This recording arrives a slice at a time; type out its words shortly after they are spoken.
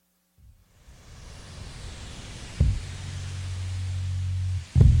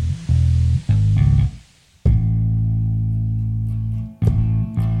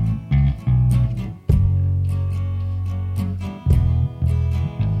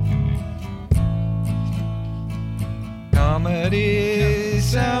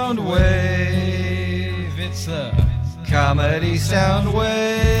sound wave. It's the Comedy Sound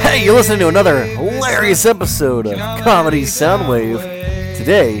Wave. Hey, you're listening to another hilarious episode of Comedy Soundwave.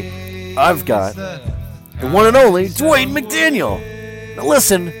 Today, I've got the one and only Dwayne McDaniel. Now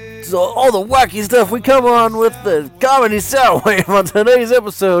listen to all the wacky stuff we come on with the Comedy Soundwave on today's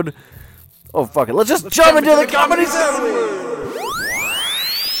episode. Oh, fuck it. Let's just jump into the Comedy Soundwave.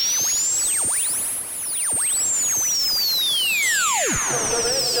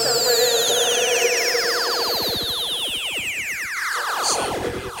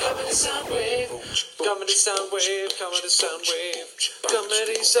 Comedy Soundwave, Comedy Soundwave,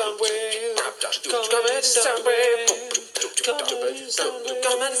 Comedy Soundwave, Comedy Soundwave, Comedy Soundwave,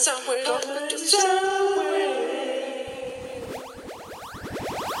 Comedy Soundwave, Comedy Soundwave.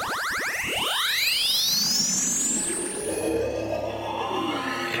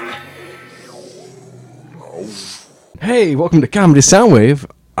 Hey, welcome to Comedy Soundwave.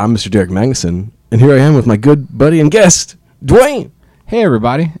 I'm Mr. Derek Magnuson, and here I am with my good buddy and guest, Dwayne. Hey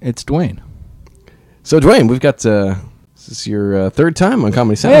everybody, it's Dwayne. So Dwayne, we've got this is your third time on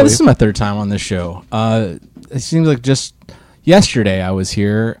Comedy Soundwave. Yeah, this is my third time on this show. It seems like just yesterday I was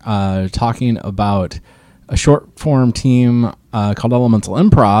here talking about a short form team called Elemental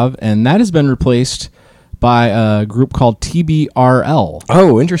Improv, and that has been replaced by a group called TBRL.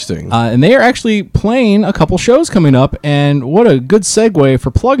 Oh, interesting. And they are actually playing a couple shows coming up, and what a good segue for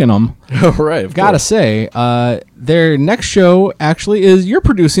plugging them. Oh, right. Gotta say, their next show actually is, you're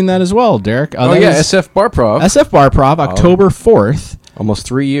producing that as well, Derek. SF Bar Prov. SF Bar Prov, October 4th. Almost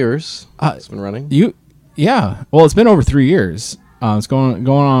 3 years it's been running. Yeah. Well, it's been over 3 years. It's going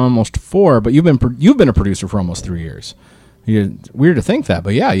on almost 4, but you've been a producer for almost 3 years. Weird to think that,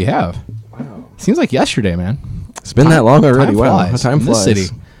 but yeah, you have. Wow. Seems like yesterday, man. It's been that long already. Time Wow. flies. Time In this flies.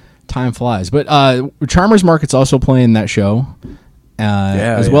 city. Time flies. But Charmers Market's also playing that show,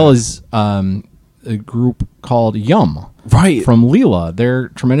 as well as a group called Yum. Right. From Leela. They're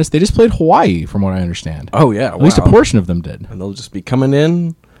tremendous. They just played Hawaii, from what I understand. Oh, yeah. At least a portion of them did. And they'll just be coming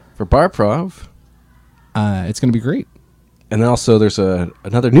in for Bar Prov. It's going to be great. And then also there's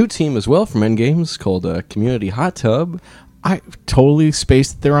another new team as well from Endgames called Community Hot Tub. I totally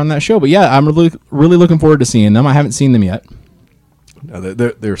spaced that they're on that show, but yeah, I'm really looking forward to seeing them. I haven't seen them yet. No,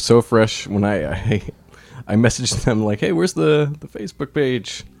 they're so fresh. When I messaged them like, hey, where's the Facebook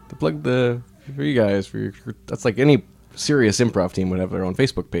page to plug for you guys? That's like any serious improv team would have their own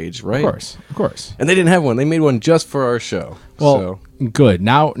Facebook page, right? Of course. And they didn't have one. They made one just for our show. Well, good.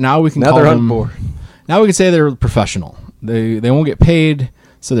 Now we can call they're them, on board. Now we can say they're professional. They won't get paid,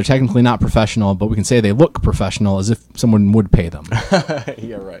 so they're technically not professional, but we can say they look professional as if someone would pay them.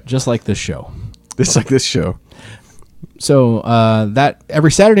 Yeah, right. Just like this show. Just like this show. So that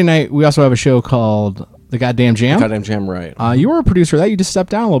every Saturday night, we also have a show called The Goddamn Jam. Goddamn Jam, right. You were a producer of that. You just stepped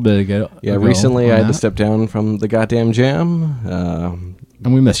down a little bit ago. Yeah, recently I had to step down from The Goddamn Jam.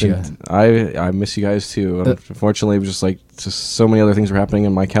 And we miss you. I miss you guys too. Unfortunately, it was just so many other things were happening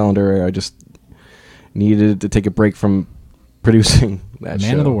in my calendar. I just needed to take a break from producing that show.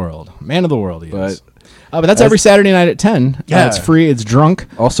 Man of the world, he but, is. But that's every Saturday night at 10. Yeah. It's free. It's drunk.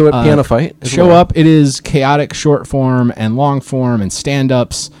 Also at Piano Fight. Show up. It is chaotic short form and long form and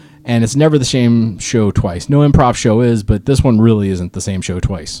stand-ups, and it's never the same show twice. No improv show is, but this one really isn't the same show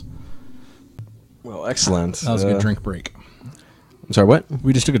twice. Well, excellent. That was a good drink break. I'm sorry, what?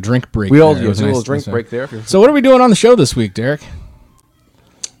 We just took a drink break. We all there. did a Nice. little drink break there. So what are we doing on the show this week, Derek?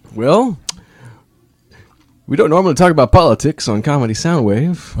 Well, we don't normally talk about politics on Comedy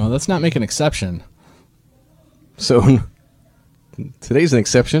Soundwave. Well, let's not make an exception. So today's an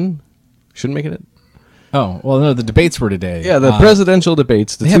exception. Shouldn't make it. Oh, well, no, the debates were today. Yeah, the presidential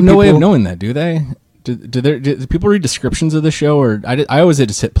debates. They have no way of knowing that, do they? Do people read descriptions of the show, or I always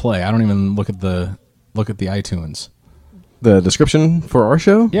just hit play. I don't even look at the iTunes. The description for our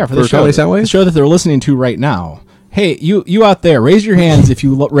show? Yeah, for the show. Comedy Soundwave? The show that they're listening to right now. Hey, you out there, raise your hands if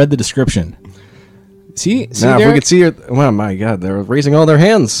you read the description. See, now, if we could see it, oh my God, they're raising all their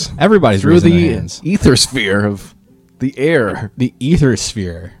hands. Everybody's through raising the their hands. Ether sphere of the air. The ether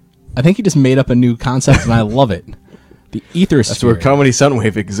sphere. I think he just made up a new concept, and I love it. The ether sphere. That's where Comedy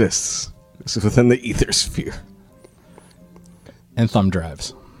Soundwave exists. It's within the ether sphere. And thumb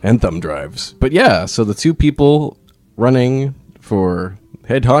drives. But yeah, so the two people running for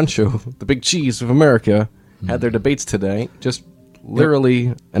head honcho, the big cheese of America, had their debates today, just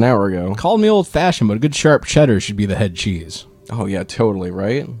literally an hour ago. Call me old-fashioned, but a good sharp cheddar should be the head cheese. Oh, yeah, totally,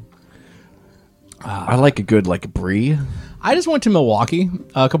 right? I like a good, brie. I just went to Milwaukee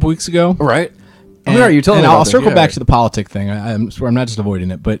a couple weeks ago. Right. And, all right, you telling me and about I'll this, circle yeah. back to the politic thing. I'm not just avoiding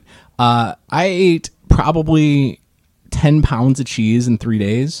it, but I ate probably 10 pounds of cheese in 3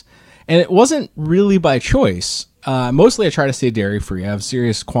 days. And it wasn't really by choice. Mostly I try to stay dairy free. I have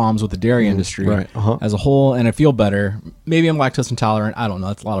serious qualms with the dairy industry as a whole, and I feel better. Maybe I'm lactose intolerant. I don't know.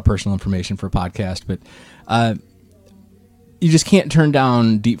 That's a lot of personal information for a podcast, but you just can't turn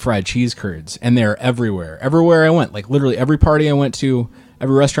down deep fried cheese curds, and they're everywhere. Everywhere I went, like literally every party I went to,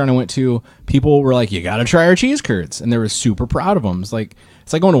 every restaurant I went to, people were like, "You got to try our cheese curds," and they were super proud of them. It's like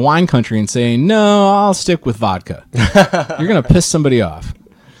going to wine country and saying, "No, I'll stick with vodka." You're gonna piss somebody off.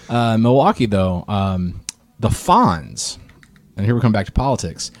 Milwaukee, though, the Fonz, and here we come back to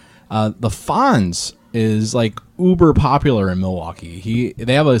politics. The Fonz is like uber popular in Milwaukee.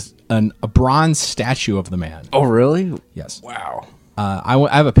 They have a bronze statue of the man. Oh, really? Yes. Wow. I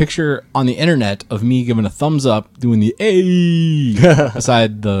have a picture on the internet of me giving a thumbs up, doing the A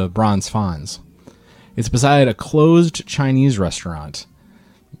beside the bronze Fonz. It's beside a closed Chinese restaurant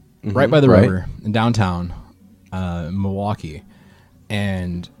right by the river in downtown Milwaukee.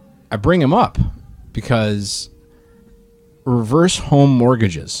 And I bring him up because reverse home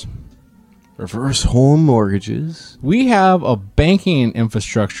mortgages. Reverse home mortgages. We have a banking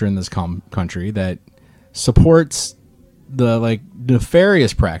infrastructure in this country that supports the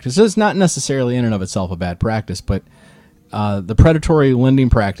nefarious practice. It's not necessarily in and of itself a bad practice, but the predatory lending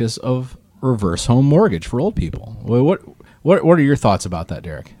practice of reverse home mortgage for old people. What are your thoughts about that,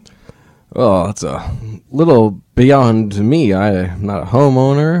 Derek? Well, it's a little beyond me. I'm not a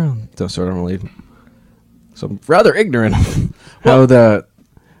homeowner, so I'm rather ignorant of how the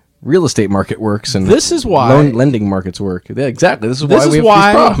real estate market works and this is why lending markets work. Yeah, exactly. This is This why is we have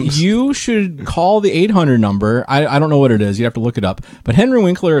why these problems. you should call the 800 number. I don't know what it is. You'd have to look it up. But Henry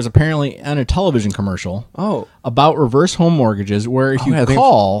Winkler is apparently on a television commercial about reverse home mortgages where if you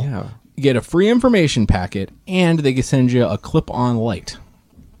call, you get a free information packet and they can send you a clip-on light.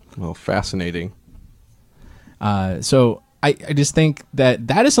 Well, fascinating. So I just think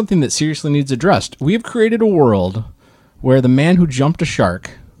that is something that seriously needs addressed. We've created a world where the man who jumped a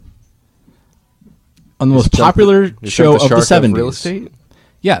shark on the most popular show of the 70s. Real estate?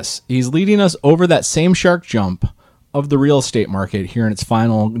 Yes, he's leading us over that same shark jump of the real estate market here in its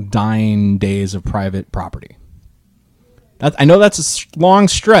final dying days of private property. I know that's a long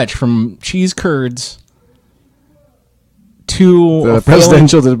stretch from cheese curds to the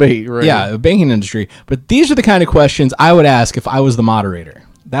presidential debate, right? Yeah, the banking industry. But these are the kind of questions I would ask if I was the moderator.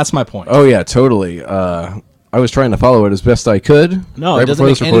 That's my point. Oh, yeah, totally. I was trying to follow it as best I could. No, it doesn't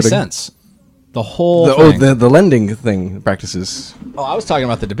make any sense. The whole thing. The lending thing practices. Oh, I was talking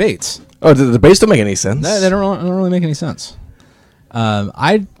about the debates. Oh, the debates don't make any sense. They don't really make any sense.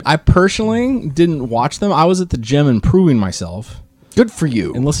 I personally didn't watch them. I was at the gym improving myself. Good for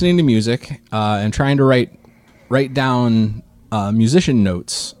you. And listening to music and trying to write down musician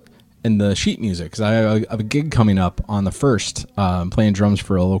notes in the sheet music because I have a gig coming up on the 1st, playing drums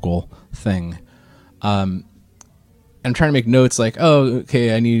for a local thing. I'm trying to make notes like, oh,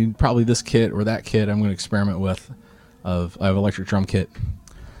 okay, I need probably this kit or that kit I'm going to experiment with. I have electric drum kit.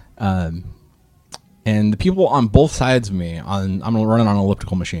 And the people on both sides of me, I'm running on an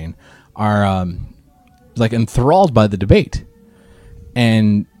elliptical machine, are enthralled by the debate.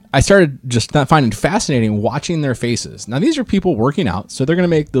 And I started just not finding it fascinating watching their faces. Now, these are people working out, so they're going to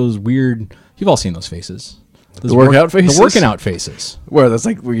make those weird, you've all seen those faces. The workout faces? The working out faces. Where that's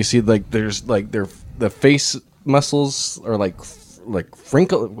where you see there's the face muscles are like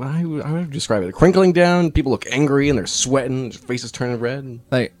wrinkle. How would you describe it? Crinkling down. People look angry and they're sweating. Their faces turning red.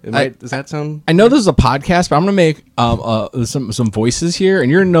 Does that sound? I know this is a podcast, but I'm gonna make some voices here,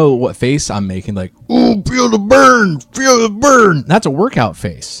 and you're gonna know what face I'm making. Like, oh, feel the burn, feel the burn. That's a workout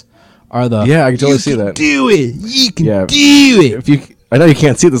face. I can totally see that. Do it. You can do it. I know you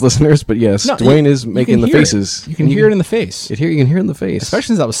can't see this, listeners, but yes, Dwayne is making the faces. You can hear it in the face. You can hear it in the face. Especially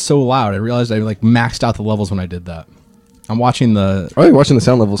since that was so loud. I realized I maxed out the levels when I did that. I'm watching the... Oh, you're watching the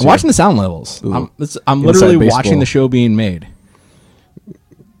sound levels. I'm watching the sound levels. I'm literally watching the show being made.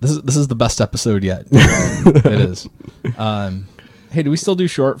 This is the best episode yet. It is. Hey, do we still do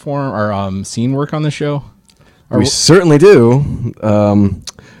short form or scene work on the show? We certainly do.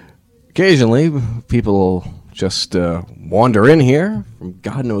 Occasionally, people just wander in here from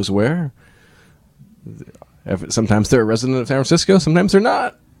God knows where. Sometimes they're a resident of San Francisco. Sometimes they're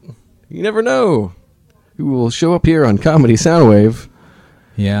not. You never know who will show up here on Comedy Soundwave.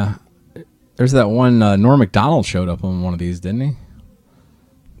 Yeah. There's that one, Norm Macdonald showed up on one of these, didn't he?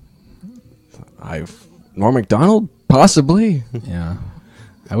 Norm Macdonald? Possibly. Yeah.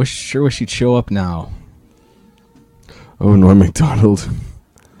 I sure wish he'd show up now. Oh, Norm Macdonald.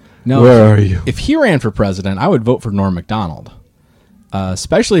 No, where are you? If he ran for president, I would vote for Norm Macdonald.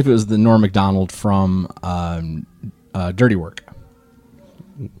 Especially if it was the Norm Macdonald from Dirty Work.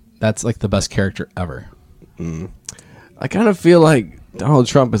 That's like the best character ever. I kind of feel like Donald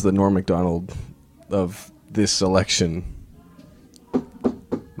Trump is the Norm Macdonald of this election.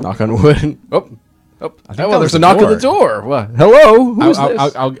 Knock on wood. Oh, that well, was there's a the knock door. on the door. What? Hello, who's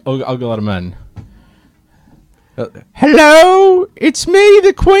this? I'll go let him in. Hello, it's me,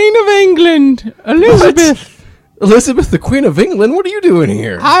 the Queen of England, Elizabeth. Elizabeth, the Queen of England? What are you doing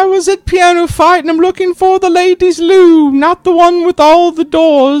here? I was at Piano Fight and I'm looking for the ladies' loo, not the one with all the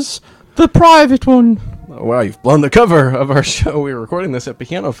doors, the private one. Oh, wow, you've blown the cover of our show. We were recording this at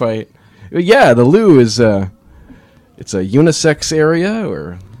Piano Fight. Yeah, the loo is it's a unisex area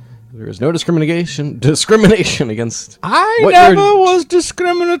where there is no discrimination against. I what never you're- was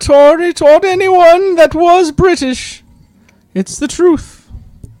discriminatory toward anyone that was British. It's the truth.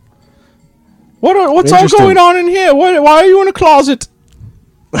 What's all Interesting. going on in here? Why are you in a closet?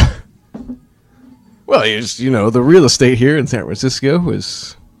 Well, the real estate here in San Francisco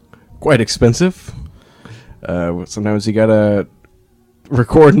is quite expensive. Sometimes you gotta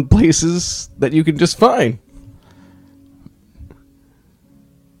record in places that you can just find.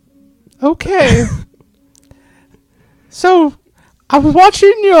 Okay. So, I was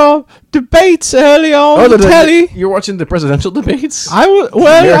watching your debates earlier on the telly. You're watching the presidential debates? I'm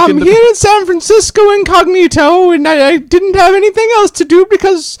American here in San Francisco incognito, and I didn't have anything else to do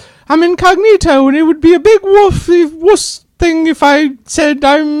because I'm incognito, and it would be a big wuss thing if I said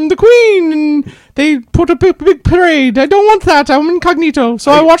I'm the queen, and they put a big parade. I don't want that. I'm incognito,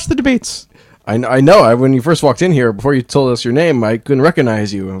 so I watched the debates. I know. When you first walked in here, before you told us your name, I couldn't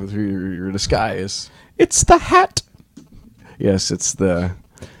recognize you through your disguise. It's the hat. Yes, it's the...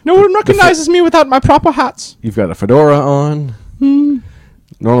 No one recognizes me without my proper hats. You've got a fedora on.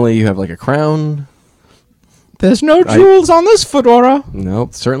 Normally you have like a crown. There's no jewels on this fedora.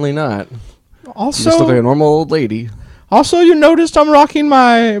 Nope, certainly not. You Also, just look like a normal old lady. Also, you noticed I'm rocking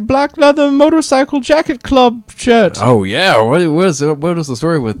my black leather motorcycle jacket club shirt. Oh yeah, what is the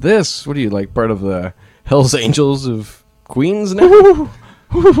story with this? What are you, like, part of the Hells Angels of Queens now?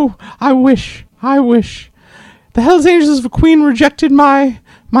 Ooh, I wish. The Hells Angels of Queen rejected my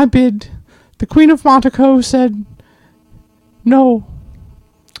bid. The Queen of Monaco said no.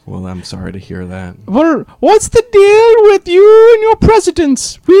 Well, I'm sorry to hear that. What's the deal with you and your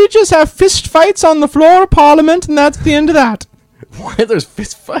presidents? We just have fist fights on the floor of Parliament, and that's the end of that. Why there's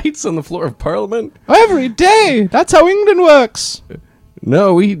fist fights on the floor of Parliament? Every day. That's how England works.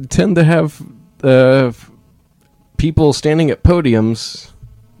 No, we tend to have people standing at podiums,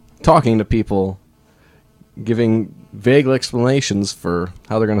 talking to people, giving vague explanations for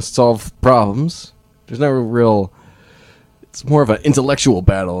how they're going to solve problems. There's no real... It's more of an intellectual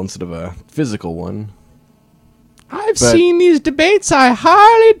battle instead of a physical one. I've seen these debates. I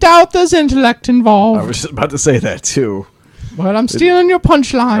highly doubt there's intellect involved. I was just about to say that, too. Well, I'm stealing your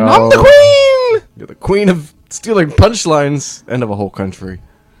punchline. Oh. I'm the queen! You're the queen of stealing punchlines and of a whole country.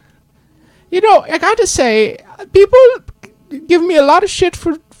 You know, I gotta say, people give me a lot of shit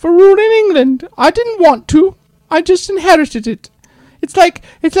for ruling England. I didn't want to. I just inherited it. It's like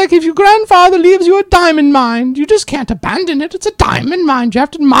if your grandfather leaves you a diamond mine, you just can't abandon it. It's a diamond mine. You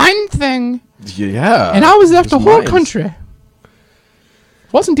have to mine the thing. Yeah. And I was left a there's whole mines. country.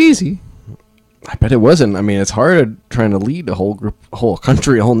 It wasn't easy. I bet it wasn't. I mean, it's hard trying to lead a whole group, a whole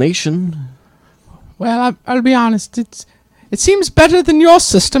country, a whole nation. Well, I'll be honest. It seems better than your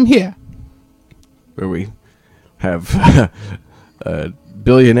system here. Where we have a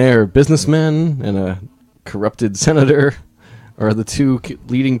billionaire businessman and a corrupted senator are the two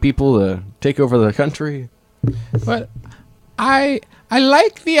leading people to take over the country. But I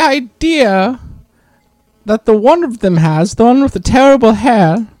like the idea that the one of them has, the one with the terrible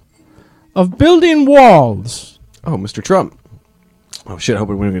hair, of building walls. Oh, Mr. Trump. Oh, shit, I hope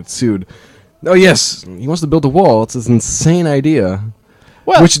we don't get sued. Oh, yes, he wants to build a wall. It's this insane idea.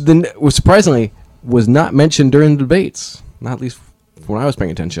 Well, Which surprisingly was not mentioned during the debates. Not at least when I was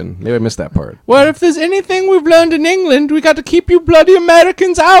paying attention. Maybe I missed that part. well, if there's anything we've learned in England, we got to keep you bloody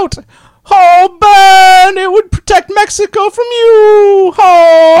Americans out. Oh, burn! It would protect Mexico from you.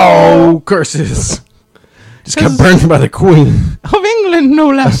 Oh, curses. Just got 'Cause- burned by the queen. Of England, no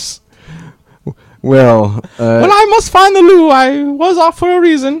less. Well, Well, I must find the loo. I was off for a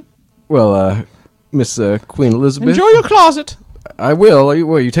reason. Miss Queen Elizabeth. Enjoy your closet. I will.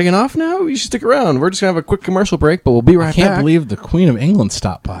 Are you taking off now? You should stick around. We're just going to have a quick commercial break, but we'll be right I can't back. believe the Queen of England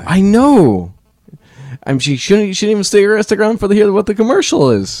stopped by. I know. She shouldn't even stick around for hear what the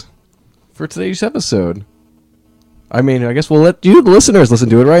commercial is for today's episode. I mean, I guess we'll let you, the listeners, listen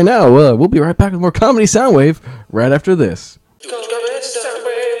to it right now. We'll be right back with more Comedy Soundwave right after this.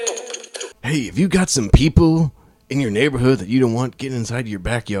 Hey, have you got some people in your neighborhood that you don't want getting inside your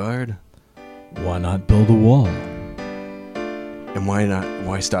backyard? Why not build a wall? And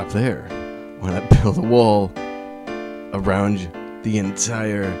why stop there? Why not build a wall around the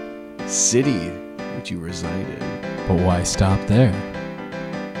entire city which you reside in? But why stop there?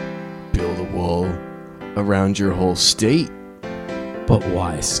 Build a wall around your whole state. But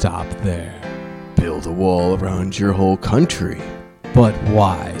why stop there? Build a wall around your whole country. But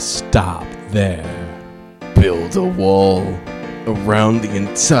why stop there? Build a wall around the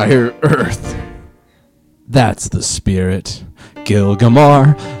entire earth. That's the spirit.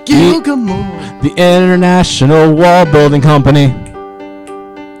 Gilgamore. Gilgamore. The International Wall Building Company.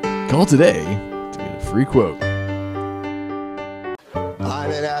 Call today to get a free quote.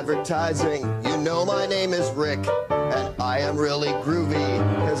 I'm in advertising, you know my name is Rick, and I am really groovy,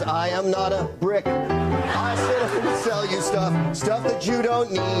 cause I am not a brick. I sit up and sell you stuff that you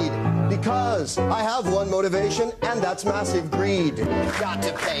don't need, because I have one motivation, and that's massive greed. Got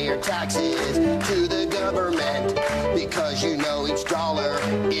to pay your taxes to the government, because you know each dollar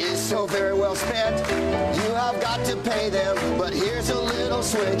is so very well spent. You have got to pay them, but here's a little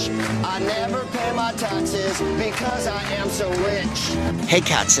switch. I never pay my taxes, because I am so rich. Hey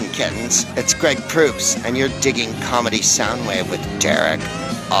cats and kittens, it's Greg Proops, and you're digging Comedy Soundwave with Derek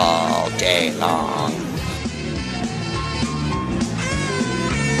all day long.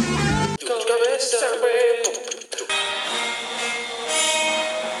 Comedy Soundwave.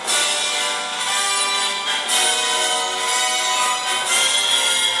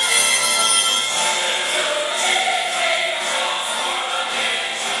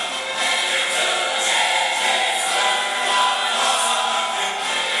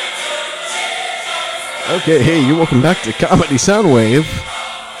 Okay, hey, you're welcome back to Comedy Soundwave.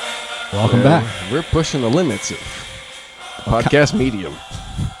 Welcome back. We're pushing the limits of podcast medium.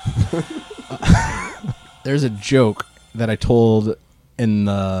 There's a joke that I told in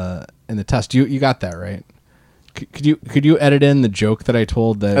the test. You got that right? Could you edit in the joke that I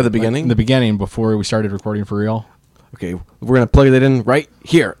told that At the beginning? in the beginning before we started recording for real? Okay, we're gonna plug that in right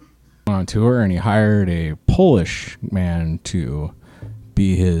here. Went on tour and he hired a Polish man to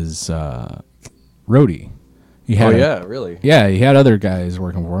be his roadie. He had really. Yeah, he had other guys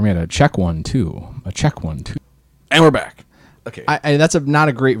working for him. He had a Czech one too. And we're back. Okay. That's not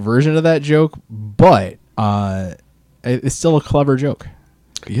a great version of that joke, but it's still a clever joke.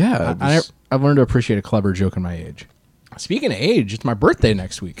 Yeah. I've learned to appreciate a clever joke in my age. Speaking of age, it's my birthday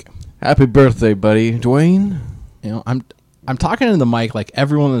next week. Happy birthday, buddy, Dwayne. You know, I'm talking into the mic like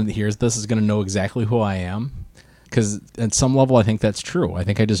everyone that hears this is going to know exactly who I am. Because at some level, I think that's true. I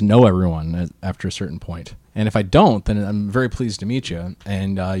think I just know everyone after a certain point. And if I don't, then I'm very pleased to meet you.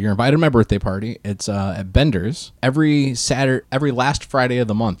 And you're invited to my birthday party. It's at Bender's every last Friday of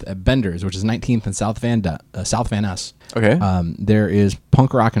the month at Bender's, which is 19th and South Van Ness. Okay. There is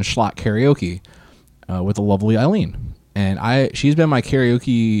punk rock and schlot karaoke with the lovely Eileen, and she's been my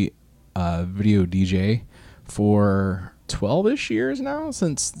karaoke video DJ for 12-ish years now,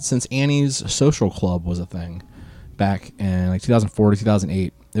 since Annie's Social Club was a thing back in like 2004 to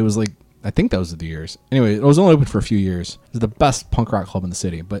 2008. It was like, I think those are the years. Anyway, it was only open for a few years. It was the best punk rock club in the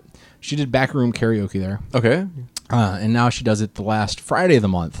city, but she did backroom karaoke there. Okay. And now she does it the last Friday of the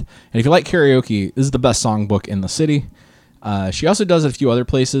month. And if you like karaoke, this is the best songbook in the city. She also does it a few other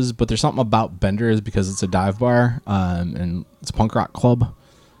places, but there's something about Bender's because it's a dive bar and it's a punk rock club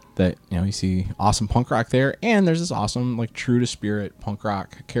that, you know, you see awesome punk rock there. And there's this awesome, like, true to spirit punk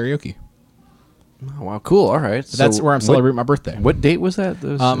rock karaoke. Oh, wow, cool. All right. So that's where I'm celebrating my birthday. What date was that?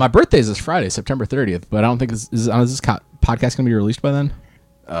 My birthday is this Friday, September 30th, but I don't think is this podcast going to be released by then?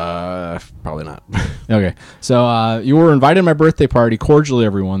 Probably not. Okay. So you were invited to my birthday party, cordially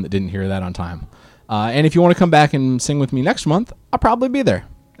everyone that didn't hear that on time. And if you want to come back and sing with me next month, I'll probably be there.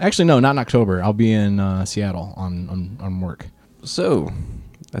 Actually, no, not in October. I'll be in Seattle on work. So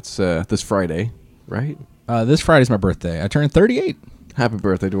that's this Friday, right? This Friday's my birthday. I turned 38. Happy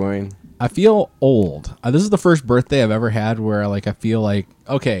birthday, Dwayne. I feel old. This is the first birthday I've ever had where I feel like,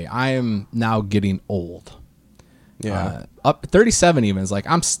 okay, I am now getting old. Yeah. Up 37 even is like,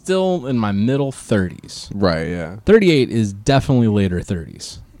 I'm still in my middle 30s. Right, yeah. 38 is definitely later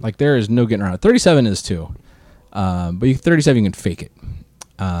 30s. Like, there is no getting around it. 37 is too. But 37, you can fake it.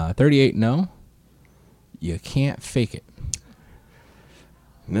 38, no. You can't fake it.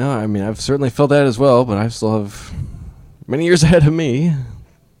 No, I mean, I've certainly felt that as well, but I still have many years ahead of me.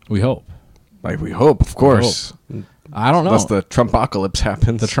 We hope. Like, we hope, of course. I don't know. Unless the Trumpocalypse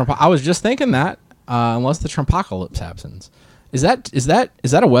happens. I was just thinking that. Unless the Trumpocalypse happens. Is that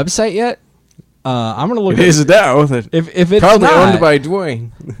a website yet? I'm gonna look. It is now. That If it's probably not, owned by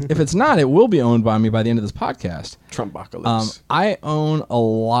Dwayne. if it's not, it will be owned by me by the end of this podcast. Trumpocalypse. I own a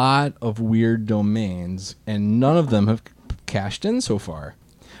lot of weird domains, and none of them have cashed in so far.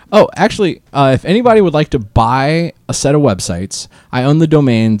 Oh, actually, if anybody would like to buy a set of websites, I own the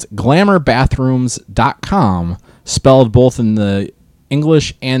domains glamourbathrooms.com, spelled both in the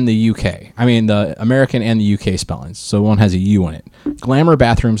English and the UK. I mean, the American and the UK spellings, so one has a U in it.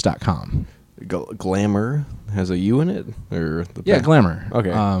 glamourbathrooms.com. Glamour has a U in it, or Glamour.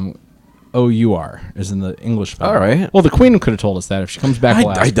 Okay. O-U-R is in the English spelling. All right. Well, the Queen could have told us that if she comes back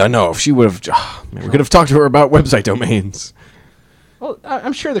last. I don't know if she would have. We could have talked to her about website domains. Well,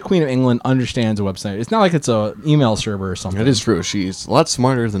 I'm sure the Queen of England understands a website. It's not like it's a email server or something. It is true. She's a lot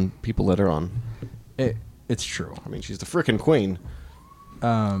smarter than people let her on. It's true. I mean, she's the frickin' queen.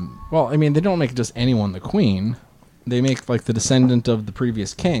 Well, I mean, they don't make just anyone the queen. They make like the descendant of the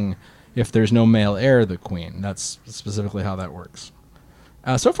previous king. If there's no male heir, the queen. That's specifically how that works.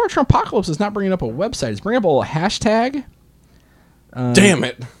 So far, Trumpocalypse is not bringing up a website. It's bringing up a little hashtag. Damn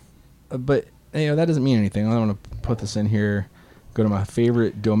it! But that doesn't mean anything. I want to put this in here. Go to my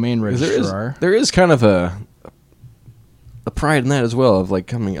favorite domain registrar. There is kind of a pride in that as well. Of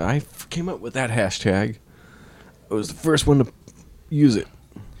like, I came up with that hashtag. I was the first one to use it.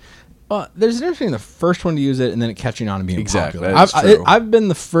 There's a difference between the first one to use it and then it catching on and being exactly. popular. That's true. I've been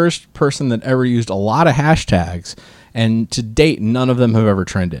the first person that ever used a lot of hashtags, and to date, none of them have ever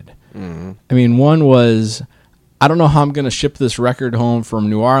trended. Mm-hmm. I mean, one was, I don't know how I'm going to ship this record home from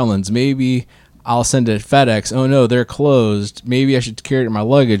New Orleans. Maybe I'll send it FedEx. Oh no, they're closed. Maybe I should carry it in my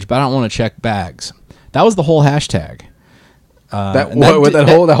luggage, but I don't want to check bags. That was the whole hashtag.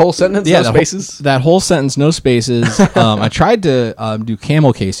 That whole sentence, yeah, no spaces? That whole sentence, no spaces. I tried to do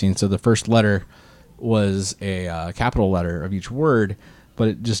camel casing, so the first letter was a capital letter of each word,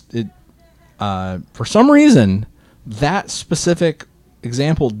 but it for some reason, that specific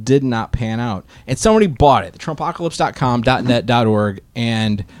example did not pan out. And somebody bought it. Trumpocalypse.com, .net, .org,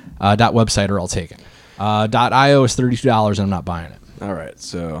 and .website are all taken. .io is $32, and I'm not buying it. All right,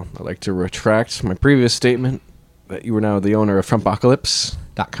 so I'd like to retract my previous statement that you were now the owner of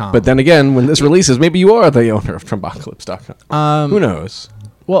Trumpocalypse.com. But then again, when this releases, maybe you are the owner of Trumpocalypse.com. Who knows?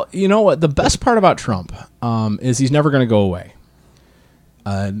 Well, you know what? The best part about Trump is he's never going to go away.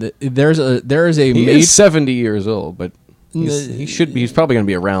 He is 70 years old, but he's probably going to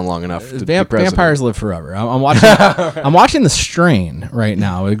be around long enough to be president. Vampires live forever. I'm watching I'm watching The Strain right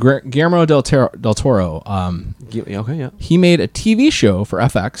now with Guillermo del Toro. Okay, yeah. He made a TV show for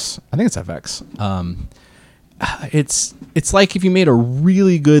FX. I think it's FX. It's like if you made a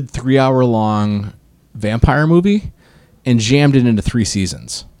really good 3-hour-long vampire movie and jammed it into 3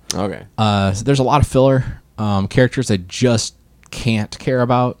 seasons. Okay. So there's a lot of filler characters I just can't care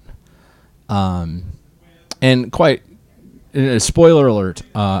about. And quite spoiler alert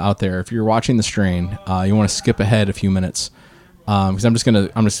out there. If you're watching The Strain, you want to skip ahead a few minutes because I'm just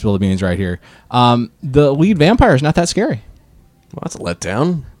gonna spill the beans right here. The lead vampire is not that scary. Well, that's a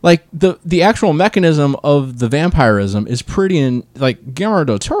letdown. Like the actual mechanism of the vampirism is pretty like Guillermo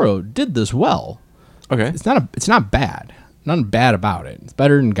del Toro did this well. Okay. It's not bad. Nothing bad about it. It's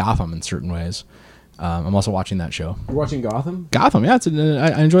better than Gotham in certain ways. I'm also watching that show. You're watching Gotham? Gotham, yeah.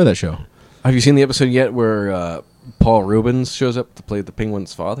 I enjoy that show. Have you seen the episode yet where Paul Rubens shows up to play the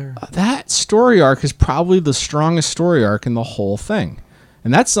Penguin's father? That story arc is probably the strongest story arc in the whole thing.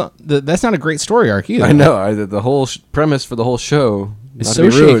 And that's not a great story arc either. I know. The whole premise for the whole show is so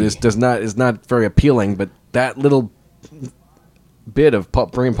rude, is not very appealing. But that little bit of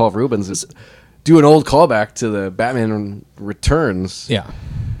bringing Paul Rubens is do an old callback to the Batman Returns. Yeah,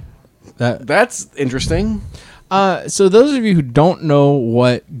 that's interesting. So those of you who don't know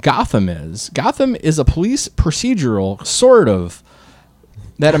what Gotham is a police procedural sort of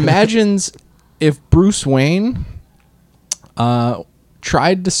that imagines if Bruce Wayne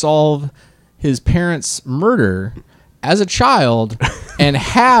tried to solve his parents' murder as a child, and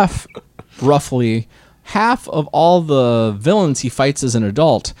roughly half of all the villains he fights as an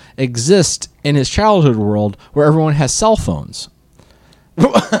adult exist in his childhood world where everyone has cell phones.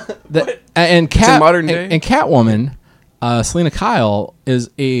 And Catwoman, Selena Kyle,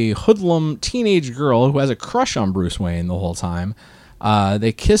 is a hoodlum teenage girl who has a crush on Bruce Wayne the whole time.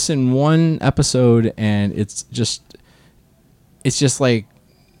 They kiss in one episode, and it's just like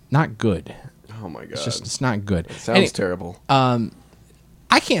not good. Oh my god! It's not good. It sounds terrible.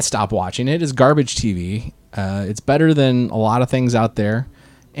 I can't stop watching it. It's garbage TV. It's better than a lot of things out there.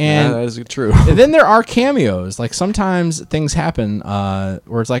 And that is true. And then there are cameos. Like sometimes things happen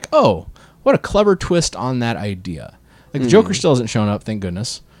where it's like, oh, what a clever twist on that idea. Like the Joker still hasn't shown up, thank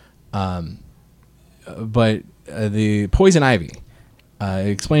goodness. the Poison Ivy,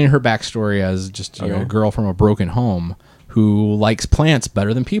 explaining her backstory as just a girl from a broken home who likes plants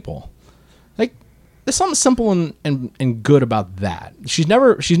better than people. Like, there's something simple and good about that. She's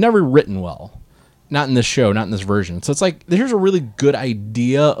never written well. Not in this show, not in this version. So it's like, here's a really good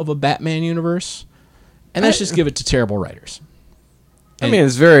idea of a Batman universe, and let's just give it to terrible writers. I mean,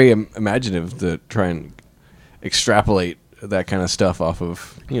 it's very imaginative to try and extrapolate that kind of stuff off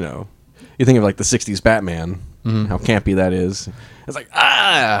of, you think of like the 60s Batman, how campy that is. It's like,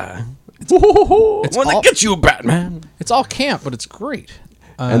 it's want to get you, Batman. It's all camp, but it's great.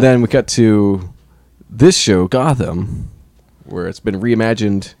 And then we cut to this show, Gotham, where it's been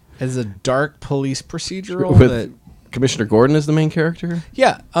reimagined as a dark police procedural with Commissioner Gordon as the main character.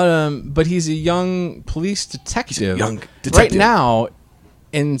 Yeah, but he's a young police detective. Right Right now,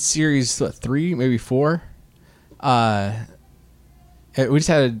 in series 3, maybe 4, we just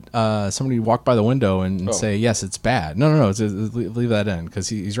had somebody walk by the window and say, "Yes, it's bad." No, leave that in, because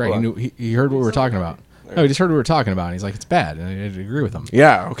he's right. He heard what we were talking about. No, he just heard what we were talking about, and he's like, "It's bad," and I agree with him.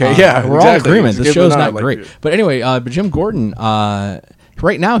 Yeah. Okay. We're all in agreement. The show's not great, but anyway, but Jim Gordon,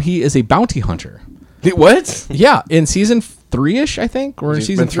 right now he is a bounty hunter. What? Yeah, in season 3-ish, I think, or in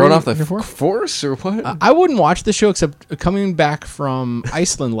season 3. Thrown off the force, or what? I wouldn't watch the show except coming back from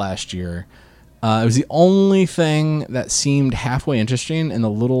Iceland last year. It was the only thing that seemed halfway interesting in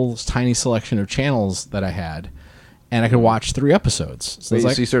the little tiny selection of channels that I had, and I could watch 3 episodes. So, so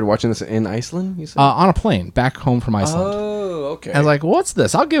you started watching this in Iceland? You said? On a plane back home from Iceland. Oh, okay. And I was like, "What's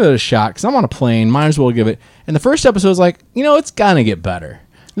this? I'll give it a shot because I'm on a plane. Might as well give it." And the first episode was like, it's gonna get better.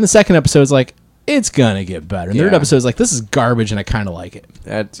 And the second episode was like, it's gonna get better. And the third episode is like, this is garbage, and I kind of like it.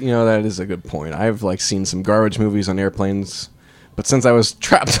 That is a good point. I've seen some garbage movies on airplanes. But since I was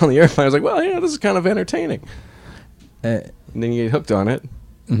trapped on the airplane, I was like, well, this is kind of entertaining. And then you get hooked on it.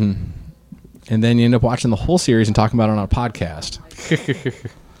 Mm-hmm. And then you end up watching the whole series and talking about it on a podcast.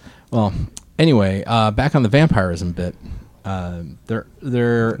 Well, anyway, back on the vampirism bit.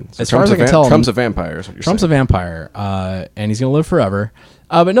 They're as far as I can tell, Trump's a vampire. Is what you're Trump's saying. a vampire, and he's going to live forever.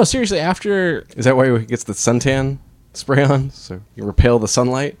 But no, seriously, after... Is that why he gets the suntan spray on? So you repel the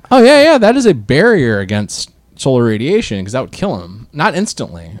sunlight? Oh, yeah. That is a barrier against solar radiation, because that would kill him. Not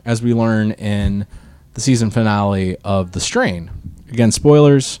instantly, as we learn in the season finale of The Strain. Again,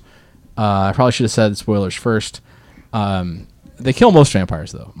 spoilers. I probably should have said spoilers first. They kill most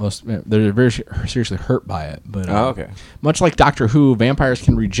vampires, though. They're very seriously hurt by it. But okay. Much like Doctor Who, vampires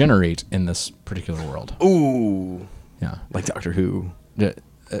can regenerate in this particular world. Ooh. Yeah. Like Doctor Who.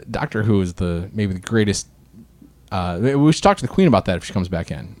 Doctor Who is maybe the greatest. We should talk to the Queen about that if she comes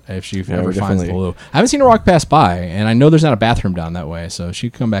back in. If she ever finds the loo. I haven't seen her walk past by, and I know there's not a bathroom down that way, so she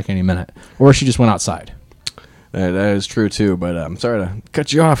could come back any minute. Or she just went outside. That is true, too. But I'm sorry to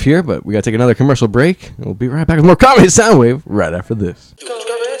cut you off here, but we got to take another commercial break. We'll be right back with more Comedy Soundwave right after this.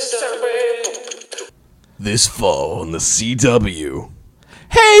 This fall on the CW.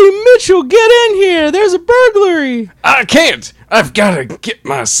 Hey, Mitchell, get in here. There's a burglary. I can't. I've got to get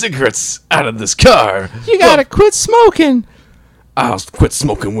my cigarettes out of this car. You got to quit smoking. I'll quit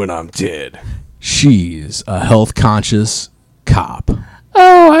smoking when I'm dead. She's a health-conscious cop.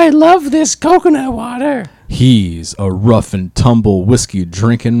 Oh, I love this coconut water. He's a rough and tumble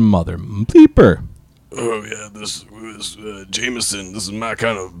whiskey-drinking mother bleeper. Oh, yeah, this Jameson. This is my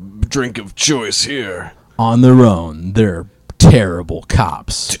kind of drink of choice here. On their own, they're terrible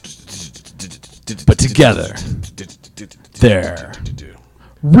cops. But together, they're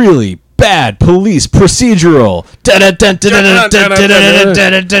really bad police procedural.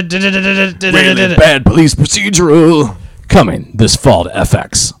 Really bad police procedural. Coming this fall to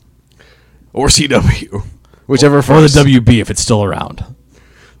FX. Or CW. Whichever Or first. the WB if it's still around.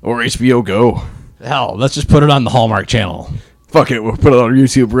 Or HBO Go. Hell, let's just put it on the Hallmark Channel. Fuck it, we'll put it on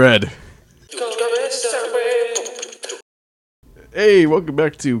YouTube Red. Hey, welcome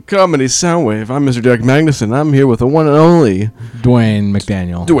back to Comedy Soundwave. I'm Mr. Derek Magnuson. I'm here with the one and only Dwayne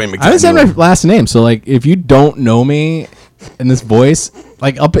McDaniel. Dwayne I haven't said my McDaniel. last name, so like if you don't know me in this voice,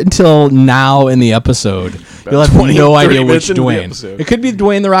 like up until now in the episode, you'll have 20, no 30 idea which minutes into the Dwayne. episode. It could be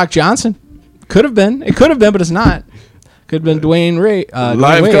Dwayne The Rock Johnson. Could have been. It could have been, but it's not. Could have been Dwayne Ray. Live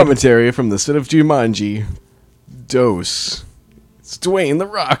Dwayne Wade. commentary from the set of Jumanji. Dose. It's Dwayne The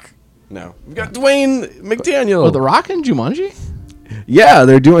Rock. No. We got Dwayne McDaniel. Oh, The Rock and Jumanji? Yeah,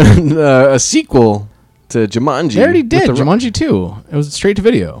 they're doing a sequel to Jumanji. They already with did. The Rock. Jumanji 2. It was straight to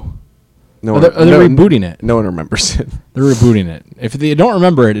video. No, They're rebooting it. No one remembers it. They're rebooting it. If they don't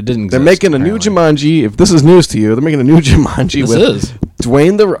remember it, it didn't exist. They're making a new apparently. Jumanji. If this is news to you, they're making a new Jumanji This with is.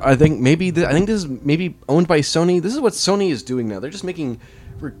 Dwayne the. I think this is maybe owned by Sony. This is what Sony is doing now. They're just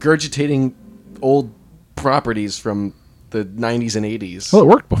regurgitating old properties from the 90s and 80s. Well, it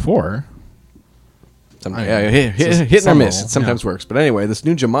worked before. Hit or miss. It sometimes works. But anyway, this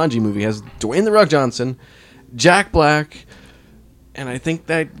new Jumanji movie has Dwayne "The Rock" Johnson, Jack Black, and I think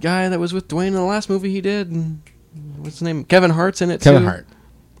that guy that was with Dwayne in the last movie he did. And what's his name? Kevin Hart's in it too. Kevin Hart.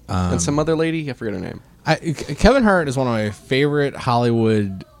 And some other lady. I forget her name. Kevin Hart is one of my favorite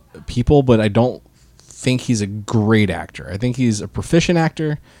Hollywood people, but I don't think he's a great actor. I think he's a proficient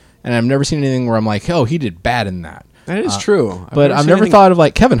actor, and I've never seen anything where I'm like, oh, he did bad in that. That is true. But I've never thought of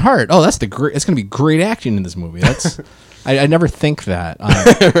like Kevin Hart. Oh, it's going to be great acting in this movie. That's I never think that.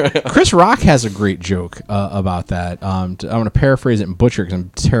 Chris Rock has a great joke about that. I'm going to paraphrase it and butcher because I'm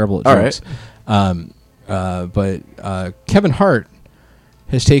terrible at jokes. But Kevin Hart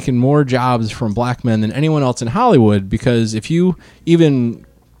has taken more jobs from black men than anyone else in Hollywood, because if you even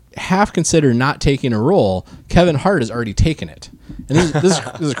half consider not taking a role, Kevin Hart has already taken it. And this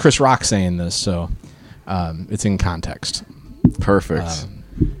is Chris Rock saying this, so it's in context. Perfect.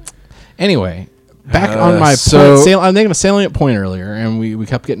 Anyway, back on my point. I'm making a salient point earlier, and we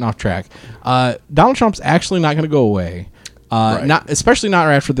kept getting off track. Donald Trump's actually not going to go away, right. Especially not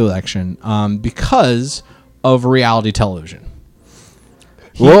right after the election, because of reality television.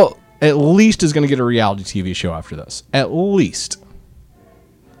 He at least is going to get a reality TV show after this. At least.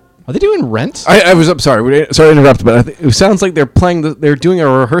 Are they doing Rent? I'm sorry. Sorry to interrupt, but it sounds like they're doing a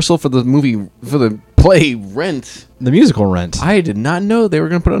rehearsal for the movie, for the play Rent. The musical Rent. I did not know they were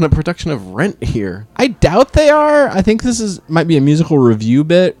going to put on a production of Rent here. I doubt they are. I think this might be a musical review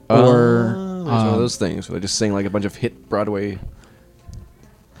bit, or one of those things where they just sing like a bunch of hit Broadway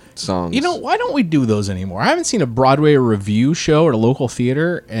songs. You know, why don't we do those anymore? I haven't seen a Broadway review show at a local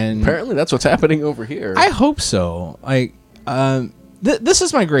theater, and apparently that's what's happening over here. I hope so. Like, this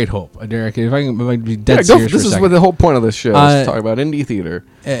is my great hope, Derek. If I can be dead serious, this is what the whole point of this show is to talk about indie theater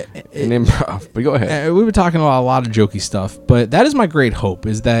and improv. But go ahead. We've been talking about a lot of jokey stuff, but that is my great hope.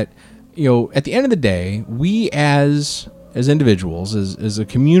 Is that, you know, at the end of the day, we as individuals, as a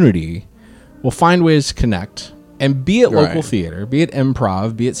community, will find ways to connect. And be it local theater, be it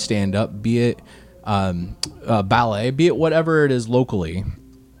improv, be it stand-up, be it ballet, be it whatever it is locally,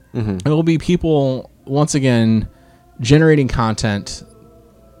 it will be people, once again, generating content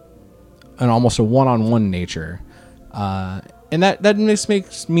in almost a one-on-one nature. And that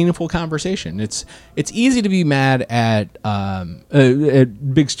makes meaningful conversation. It's easy to be mad at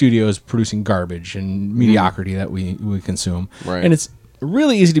big studios producing garbage and mediocrity that we consume. Right. And it's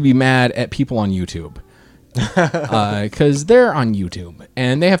really easy to be mad at people on YouTube. Because they're on YouTube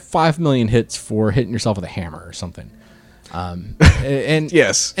and they have 5 million hits for hitting yourself with a hammer or something. And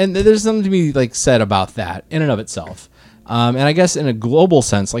yes, and there's something to be like said about that in and of itself. And I guess in a global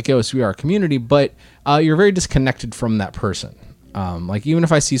sense, like, yes, we are a community, but you're very disconnected from that person. Like, even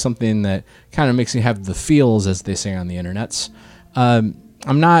if I see something that kind of makes me have the feels, as they say on the internets,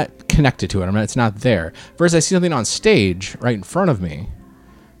 I'm not connected to it. It's not there. Versus I see something on stage right in front of me,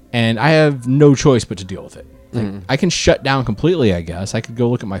 and I have no choice but to deal with it. Like, I can shut down completely, I guess. I could go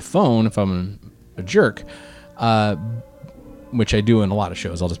look at my phone if I'm a jerk, which I do in a lot of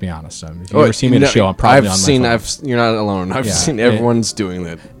shows. I'll just be honest. If you've ever seen me at a show, I'm probably on my phone. You're not alone. I've seen everyone's doing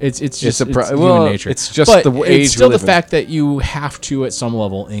that. It's just human nature. It's just but the age. It's still the fact that you have to, at some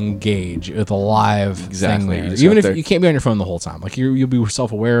level, engage with a live thing there. Even if you can't be on your phone the whole time. Like, you'll be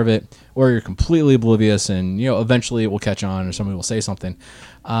self-aware of it, or you're completely oblivious, and eventually it will catch on, or somebody will say something.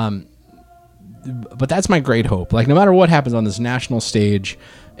 But that's my great hope. Like, no matter what happens on this national stage,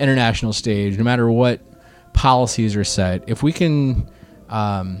 international stage, no matter what policies are set, if we can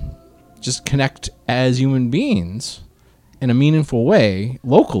just connect as human beings in a meaningful way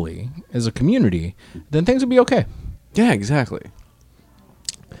locally as a community, then things will be okay. Yeah, exactly.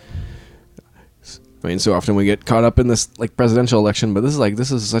 I mean, so often we get caught up in this like presidential election, but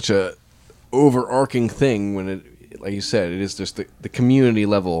this is such a overarching thing when it, like you said, it is just the community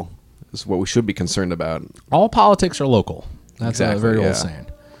level is what we should be concerned about. All politics are local. That's a very old saying.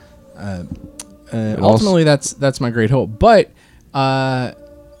 Ultimately, that's my great hope. But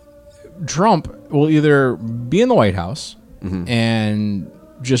Trump will either be in the White House and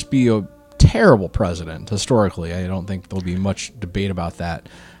just be a terrible president. Historically, I don't think there'll be much debate about that.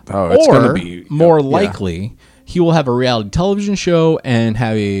 Oh, it's going to be more likely. He will have a reality television show and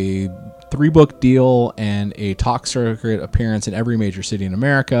have a 3-book deal and a talk circuit appearance in every major city in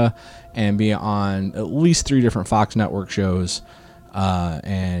America, and be on at least 3 different Fox network shows.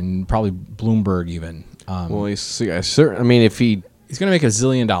 And probably Bloomberg even. Well, he's going to make $1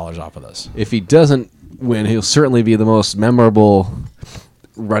 zillion off of this. If he doesn't win, he'll certainly be the most memorable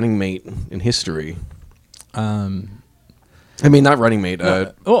running mate in history. I mean, not running mate.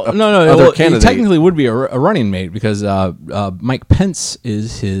 No. Other He candidate. technically would be a running mate because Mike Pence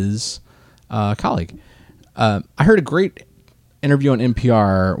is his colleague. I heard a great interview on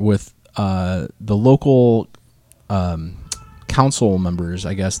NPR with the local council members,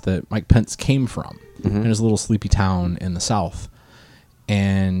 I guess, that Mike Pence came from in his little sleepy town in the South.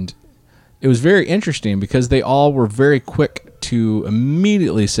 And it was very interesting because they all were very quick to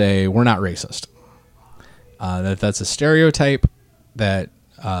immediately say, we're not racist. That's a stereotype that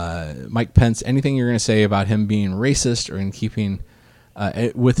Mike Pence, anything you're going to say about him being racist or in keeping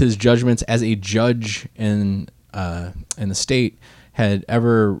with his judgments as a judge in the state had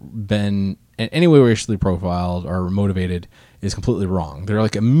ever been in any way racially profiled or motivated is completely wrong. They're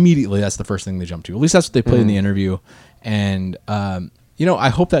like immediately that's the first thing they jump to. At least that's what they played in the interview. And, I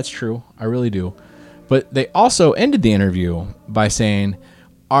hope that's true. I really do. But they also ended the interview by saying,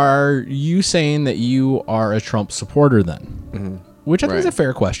 are you saying that you are a Trump supporter then? Which I think is a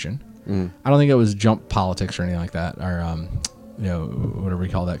fair question. I don't think it was jump politics or anything like that, or whatever we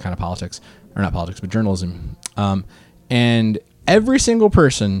call that kind of politics, or not politics, but journalism. And every single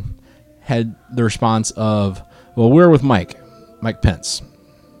person had the response of, "Well, we're with Mike Pence,"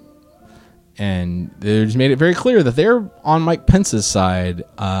 and they just made it very clear that they're on Mike Pence's side,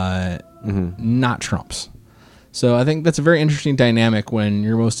 not Trump's. So I think that's a very interesting dynamic when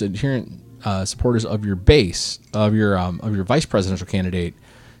your most adherent supporters of your base, of your vice presidential candidate,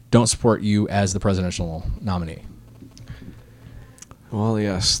 don't support you as the presidential nominee. Well,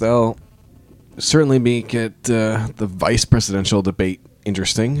 yes, they'll certainly make it the vice presidential debate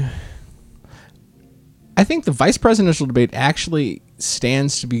interesting. I think the vice presidential debate actually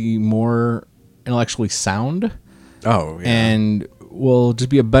stands to be more intellectually sound. Oh, yeah. And will just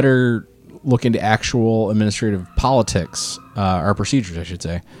be a better look into actual administrative politics, or procedures, I should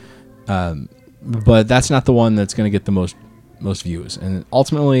say. But that's not the one that's going to get the most views. And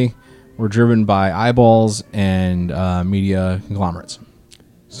ultimately, we're driven by eyeballs and media conglomerates.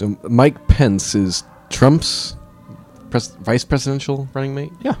 So Mike Pence is Trump's vice presidential running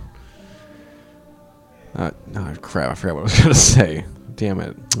mate? Yeah. Crap, I forgot what I was going to say. Damn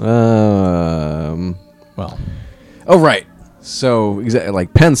it. Well. Oh, right. So, exactly,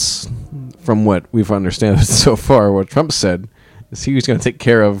 like Pence, from what we've understood so far, what Trump said, is he was going to take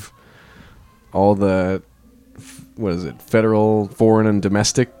care of all the, federal, foreign, and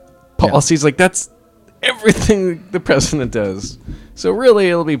domestic policies. Like, that's everything the president does. So, really,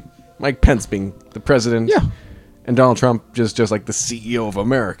 it'll be Mike Pence being the president. Yeah. And Donald Trump just like the CEO of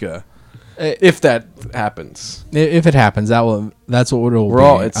America. If that happens. If it happens, that's what it will be. We're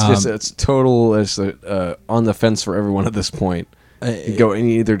all, it's total, on the fence for everyone at this point. You go in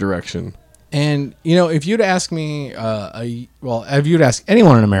either direction. And, if you'd ask me, if you'd ask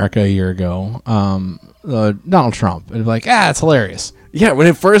anyone in America a year ago, Donald Trump, it'd be like, it's hilarious. Yeah, when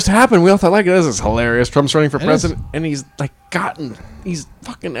it first happened, we all thought, this is hilarious. Trump's running for president, and he's I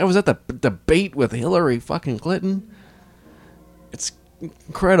was at the debate with Hillary fucking Clinton. It's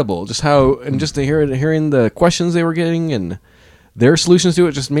incredible just how, and just to hearing the questions they were getting and their solutions to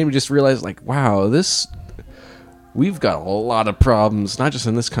it just made me just realize, wow, we've got a lot of problems, not just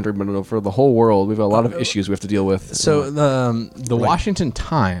in this country, but for the whole world. We've got a lot of issues we have to deal with. So the Washington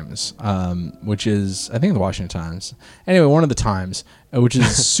Times, which is, I think the Washington Times, anyway, one of the Times, which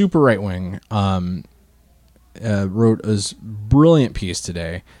is super right-wing, wrote a brilliant piece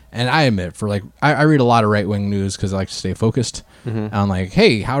today. And I admit, I read a lot of right-wing news because I like to stay focused. On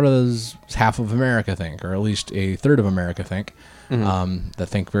hey, how does half of America think, or at least a third of America think, that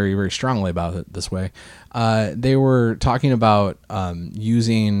think very, very strongly about it this way. They were talking about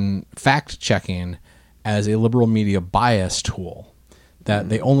using fact-checking as a liberal media bias tool, that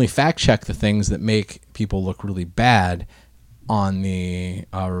they only fact-check the things that make people look really bad on the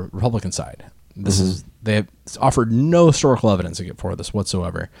Republican side. They have offered no historical evidence for this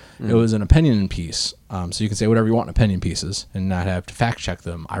whatsoever. It was an opinion piece, so you can say whatever you want in opinion pieces and not have to fact check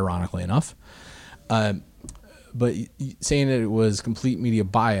them, ironically enough. But saying that it was complete media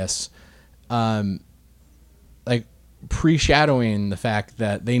bias, pre-shadowing the fact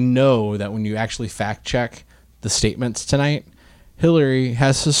that they know that when you actually fact check the statements tonight, Hillary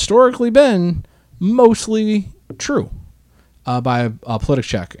has historically been mostly true. By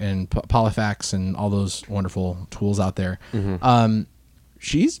PolitiCheck and Polyfax and all those wonderful tools out there.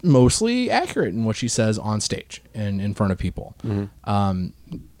 She's mostly accurate in what she says on stage and in front of people.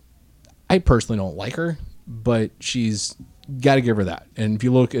 I personally don't like her, but she's got to give her that. And if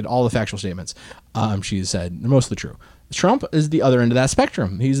you look at all the factual statements she's said, they're mostly true. Trump is the other end of that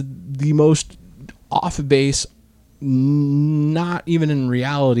spectrum. He's the most off-base, not even in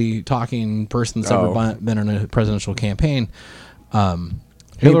reality talking person that's ever been in a presidential campaign.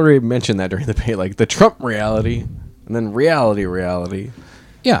 Hillary mentioned that during the debate, like the Trump reality and then reality.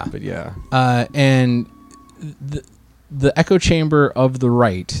 Yeah. But yeah. And the echo chamber of the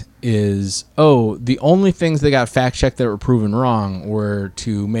right is, the only things they got fact checked that were proven wrong were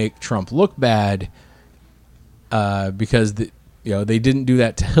to make Trump look bad because they didn't do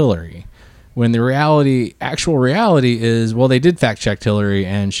that to Hillary. When the actual reality is, they did fact check Hillary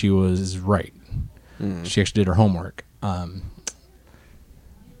and she was right. She actually did her homework.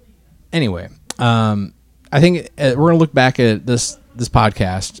 Anyway, I think we're going to look back at this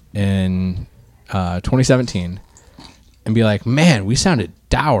podcast in 2017 and be like, man, we sounded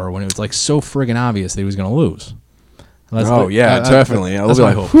dour when it was like so friggin' obvious that he was going to lose. Definitely. That's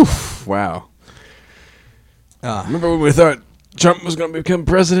my hope. Wow. Remember when we thought Trump was going to become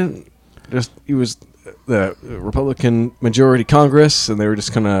president? He was the Republican majority Congress, and they were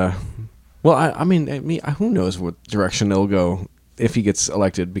just kind of. Well, I mean, who knows what direction they'll go if he gets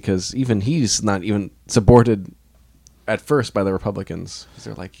elected? Because even he's not even supported at first by the Republicans.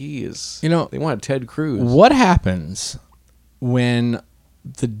 They're like, he is. They wanted Ted Cruz. What happens when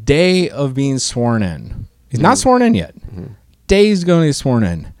the day of being sworn in? He's not sworn in yet. Day he's going to get sworn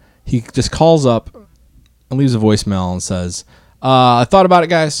in. He just calls up and leaves a voicemail and says, I thought about it,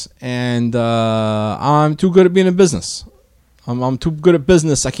 guys, and I'm too good at being in business. I'm too good at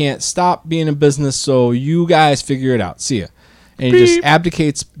business. I can't stop being in business, so you guys figure it out. See ya. And he just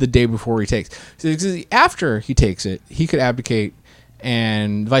abdicates the day before he takes. After he takes it, he could abdicate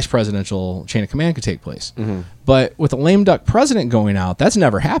and vice presidential chain of command could take place. But with a lame duck president going out, that's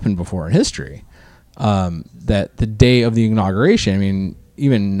never happened before in history. That the day of the inauguration, I mean,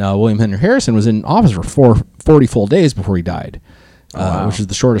 even William Henry Harrison was in office for 40 full days before he died, which is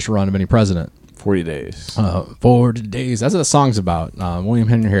the shortest run of any president. 40 days. 40 days. That's what the song's about. William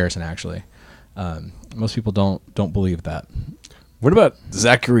Henry Harrison, actually. Most people don't believe that. What about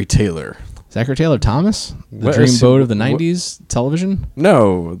Zachary Taylor? Zachary Taylor Thomas? The dreamboat of the 90s television?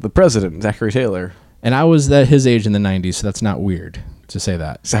 No, the president, Zachary Taylor. And I was at his age in the 90s, so that's not weird to say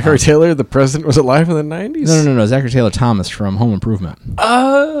that. Zachary Taylor, the president, was alive in the 90s? No. Zachary Taylor Thomas from Home Improvement.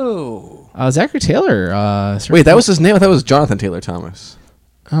 Oh. Zachary Taylor. Wait, that was his name? I thought it was Jonathan Taylor Thomas.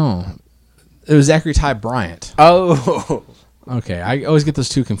 Oh. It was Zachary Ty Bryant. Oh. Okay, I always get those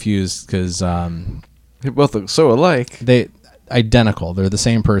two confused because... they both look so alike. They identical. They're the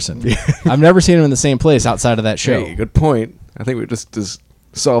same person. I've never seen them in the same place outside of that show. Hey, good point. I think we just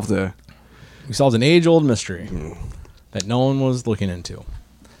solved We solved an age-old mystery that no one was looking into.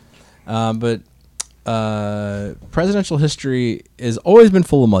 But presidential history has always been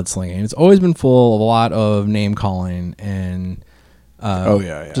full of mudslinging. It's always been full of a lot of name-calling and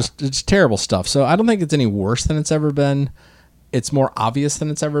just terrible stuff. So I don't think it's any worse than it's ever been. It's more obvious than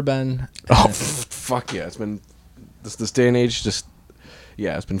it's ever been. Oh, fuck yeah. It's been... This day and age, it's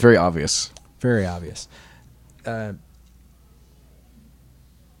been very obvious. Very obvious.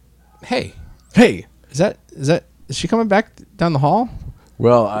 Hey, is she coming back down the hall?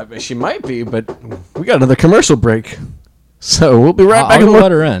 Well, she might be, but we got another commercial break, so we'll be right back. I'll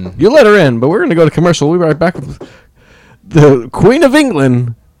let her in. You let her in, but we're going to go to commercial. We'll be right back with the Queen of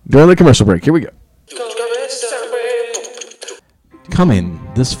England during the commercial break. Here we go. Coming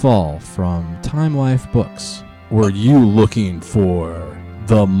this fall from Time Life Books. Were you looking for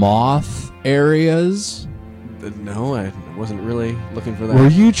the moth areas? No, I wasn't really looking for that. Were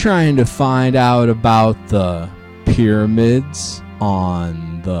you trying to find out about the pyramids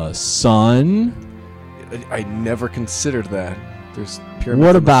on the sun? I never considered that. There's pyramids.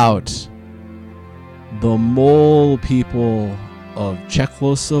 What about the mole people of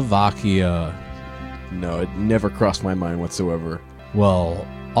Czechoslovakia? No, it never crossed my mind whatsoever. Well,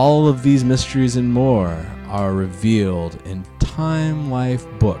 all of these mysteries and more are revealed in Time Life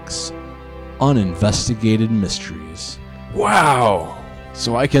Books, Uninvestigated Mysteries. Wow!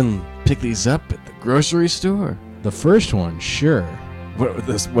 So I can pick these up at the grocery store? The first one, sure.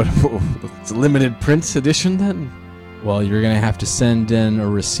 It's a limited print edition then? Well, you're going to have to send in a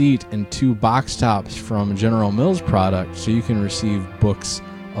receipt and 2 box tops from General Mills product so you can receive books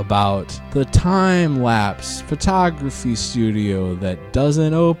about the time-lapse photography studio that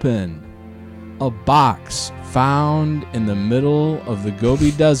doesn't open. A box found in the middle of the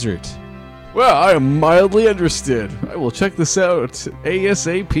Gobi Desert. Well, I am mildly interested. I will check this out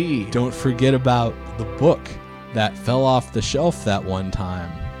ASAP. Don't forget about the book that fell off the shelf that one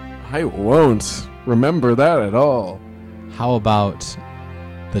time. I won't remember that at all. How about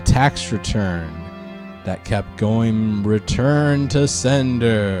the tax return that kept going return to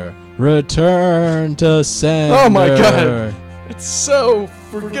sender, Return to sender. Oh my God. It's so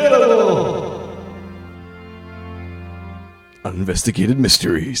forgettable. Uninvestigated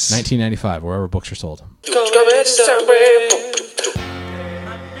Mysteries. 1995, wherever books are sold. Comedy Soundwave.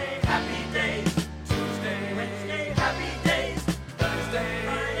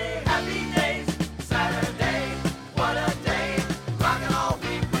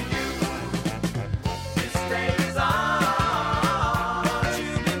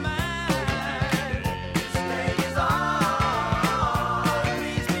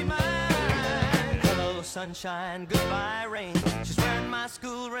 Sunshine, goodbye rain. She's wearing my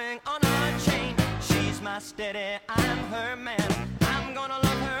school ring on her chain. She's my steady, I'm her man. I'm gonna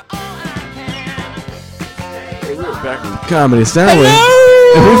love her all I can. Hey, we're back with Comedy Soundwave.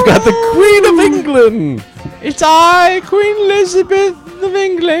 And we've got the Queen of England. It's I, Queen Elizabeth of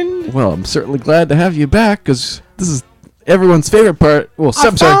England. Well, I'm certainly glad to have you back, because this is everyone's favorite part. Well,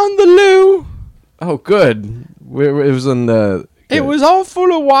 I found the loo. Oh, good. It was on the... It was all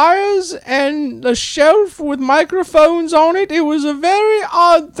full of wires and a shelf with microphones on it. It was a very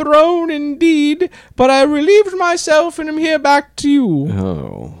odd throne indeed, but I relieved myself and am here back to you.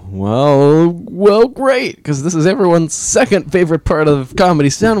 Oh, well, great, because this is everyone's second favorite part of Comedy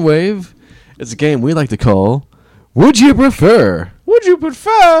Soundwave. It's a game we like to call Would You Prefer? Would you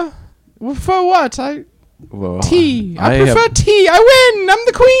prefer? For what? Well, Tea. I prefer tea. I win. I'm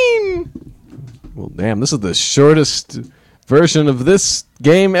the queen. Well, damn, this is the shortest version of this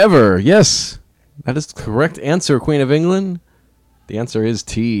game ever. Yes, that is the correct answer, Queen of England. The answer is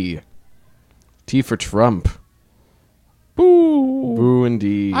tea. Tea for Trump. Boo. Boo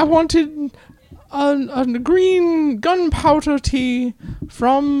indeed. I wanted a green gunpowder tea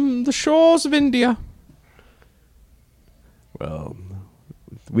from the shores of India. Well,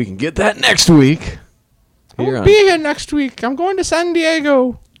 we can get that next week. I'll be here next week. I'm going to San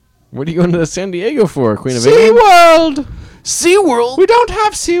Diego. What are you going to San Diego for, Queen of England? SeaWorld. SeaWorld? We don't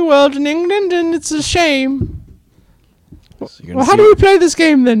have SeaWorld in England, and it's a shame. So well, how do we play this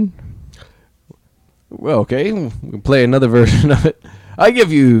game, then? Well, okay. We'll play another version of it. I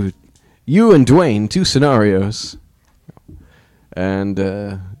give you and Dwayne 2 scenarios. And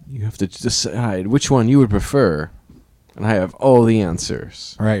you have to decide which one you would prefer. And I have all the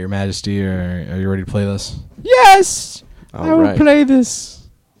answers. All right, Your Majesty, are you ready to play this? Yes! I will play this.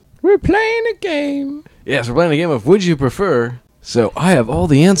 We're playing a game. Yes, we're playing a game of Would You Prefer. So I have all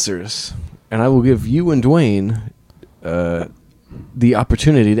the answers, and I will give you and Dwayne the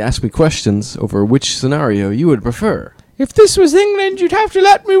opportunity to ask me questions over which scenario you would prefer. If this was England, you'd have to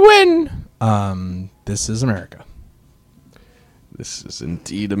let me win. This is America. This is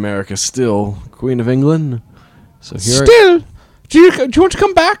indeed America still, Queen of England. So here still? Do you want to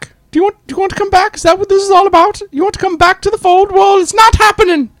come back? Do you want to come back? Is that what this is all about? You want to come back to the fold? Well, it's not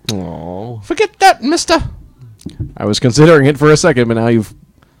happening. Aww. Forget that, mister. I was considering it for a second, but now you've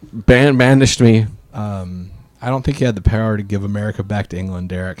banished me. I don't think you had the power to give America back to England,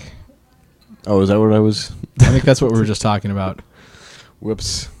 Derek. Oh, is that what I was? I think that's what we were just talking about.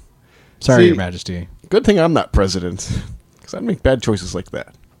 Whoops. Sorry, Your Majesty. Good thing I'm not president, because I'd make bad choices like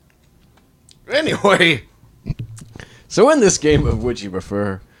that. Anyway, so in this game of Would You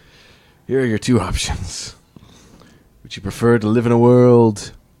Prefer, here are your 2 options. Would you prefer to live in a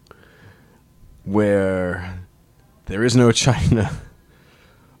world where there is no China,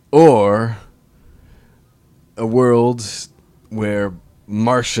 or a world where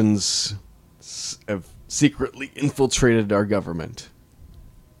Martians have secretly infiltrated our government?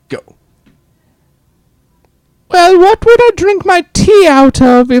 Go. Well, what would I drink my tea out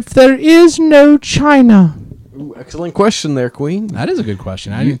of if there is no China? Ooh, excellent question there, Queen. That is a good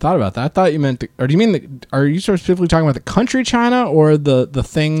question. I hadn't even thought about that. I thought you meant, or do you mean, are you specifically talking about the country China or the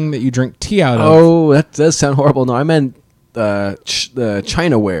thing that you drink tea out of? Oh, that does sound horrible. No, I meant the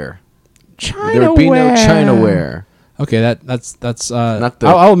Chinaware. Chinaware. There would be no Chinaware. Okay, that's not the.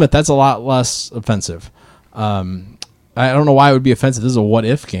 I'll admit that's a lot less offensive. I don't know why it would be offensive. This is a what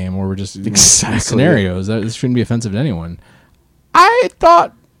if game where we're just exactly scenarios. This shouldn't be offensive to anyone. I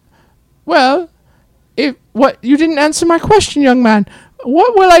thought, well, you didn't answer my question, young man.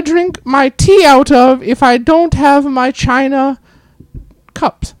 What will I drink my tea out of if I don't have my China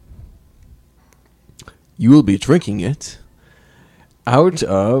cups? You will be drinking it out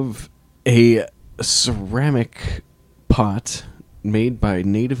of a ceramic pot made by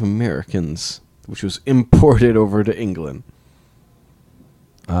Native Americans, which was imported over to England.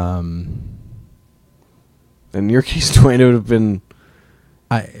 In your case, Dwayne, it would have been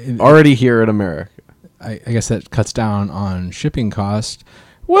already here in America. I guess that cuts down on shipping cost.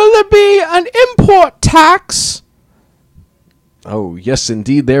 Will there be an import tax? Oh, yes,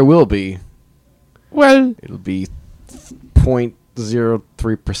 indeed, there will be. Well, It'll be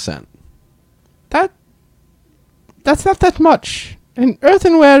 0.03%. that's not that much. And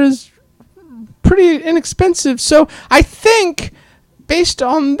earthenware is pretty inexpensive. So I think, based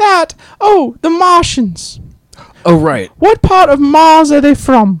on that, the Martians. Oh, right. What part of Mars are they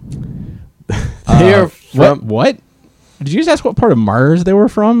from? They are from... What? Did you just ask what part of Mars they were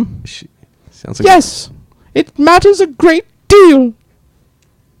from? Sounds like Yes, it matters a great deal.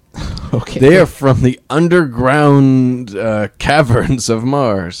 Okay. they are from the underground caverns of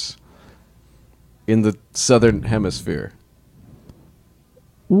Mars in the southern hemisphere.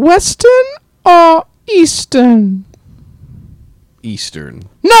 Western or Eastern? Eastern.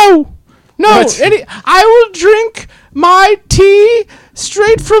 No. What? I will drink my tea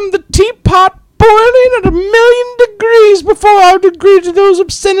straight from the teapot, boiling at 1,000,000 degrees before I would agree to those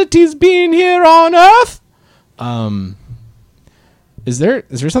obscenities being here on Earth. Is there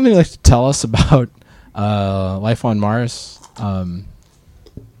something you'd like to tell us about life on Mars, Your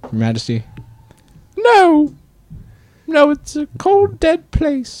Majesty? No, it's a cold, dead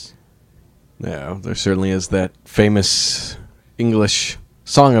place. Yeah, there certainly is that famous English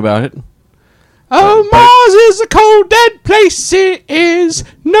song about it. Oh, Mars is a cold, dead place. It is.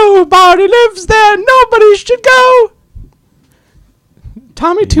 Nobody lives there. Nobody should go.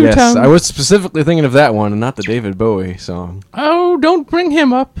 Tommy Two Yes, Tone. I was specifically thinking of that one and not the David Bowie song. Oh, don't bring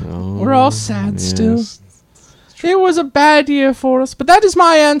him up. We're all sad still. Yes. It was a bad year for us, but that is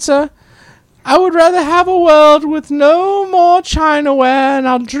my answer. I would rather have a world with no more Chinaware, and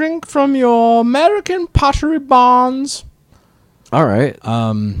I'll drink from your American pottery barns. All right.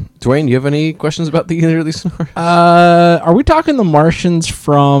 Dwayne, do you have any questions about either of these scenarios? Are we talking the Martians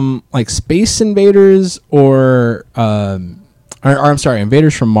from like Space Invaders or I'm sorry,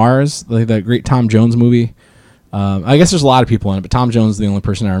 Invaders from Mars, like that great Tom Jones movie? I guess there's a lot of people in it, but Tom Jones is the only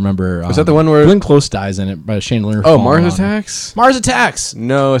person I remember. Was that the one where Glenn Close dies in it by Shane Lerner? Oh, Mars Attacks? Mars Attacks.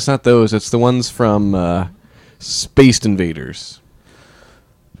 No, it's not those. It's the ones from Space Invaders.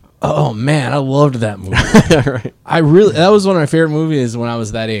 Oh man, I loved that movie. Right. That was one of my favorite movies when I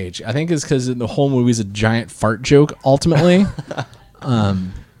was that age. I think it's because the whole movie's a giant fart joke. Ultimately,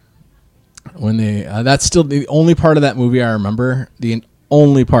 when that's still the only part of that movie I remember. The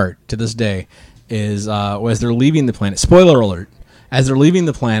only part to this day is as they're leaving the planet. Spoiler alert: as they're leaving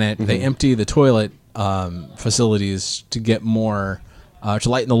the planet, they empty the toilet facilities to get more to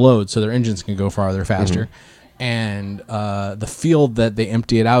lighten the load, so their engines can go farther, faster. And the field that they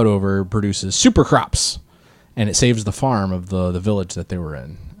empty it out over produces super crops, and it saves the farm of the village that they were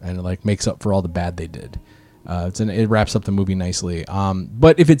in, and it like makes up for all the bad they did. It wraps up the movie nicely.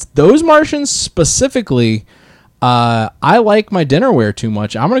 But if it's those Martians specifically, I like my dinnerware too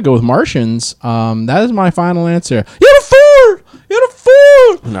much. I'm gonna go with Martians. That is my final answer. You're a fool! You're a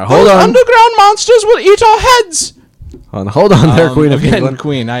fool! Now hold Those on. underground monsters will eat our heads. Hold on there, Queen of again, England.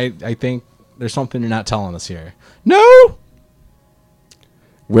 Queen. I think there's something you're not telling us here. No,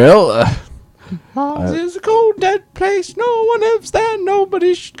 Well, Mars is a cold, dead place. No one lives there.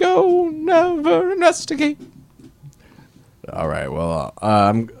 Nobody should go. Never investigate. all right. Well,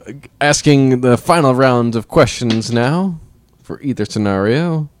 I'm asking the final round of questions now for either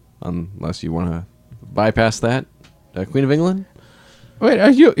scenario, unless you want to bypass that, Queen of England. Wait,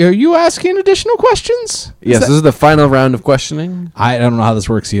 are you asking additional questions? Yes, this is the final round of questioning. I don't know how this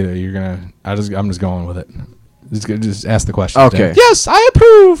works either. I'm just going with it. Just ask the question. Okay. Yes, I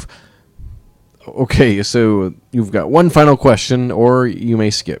approve. Okay, so you've got one final question, or you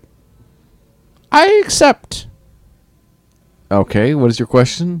may skip. I accept. Okay, what is your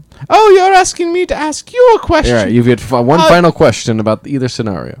question? Oh, you're asking me to ask you a question. All right, you've got one final question about either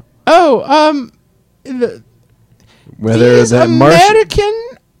scenario. Whether These that American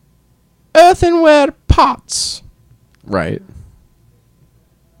earthenware pots, right?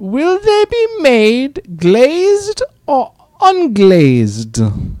 will they be made glazed or unglazed?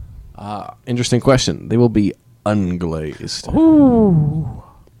 Interesting question. They will be unglazed. Ooh.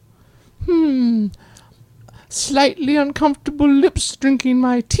 Slightly uncomfortable lips drinking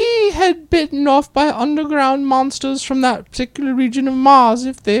my tea, head bitten off by underground monsters from that particular region of Mars,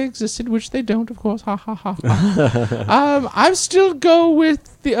 if they existed, which they don't, of course. Ha ha ha. I still go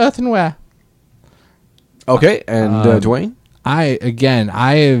with the earthenware. Okay, and Dwayne? I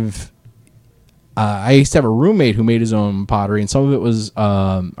used to have a roommate who made his own pottery, and some of it was,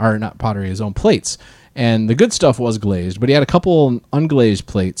 or not pottery, his own plates. And the good stuff was glazed, but he had a couple unglazed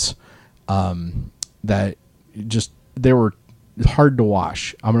plates that they were hard to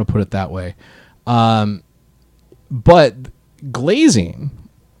wash. I'm going to put it that way. But glazing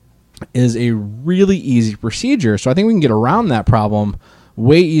is a really easy procedure. So I think we can get around that problem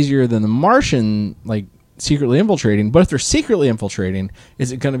way easier than the Martian, like, secretly infiltrating. But if they're secretly infiltrating,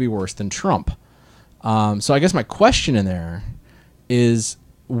 is it going to be worse than Trump? So I guess my question in there is,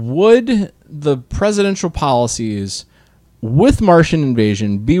 would the presidential policies with Martian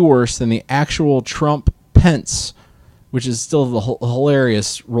invasion be worse than the actual Trump-Pence, which is still the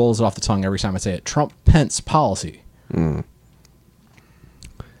hilarious, rolls off the tongue every time I say it, Trump-Pence policy?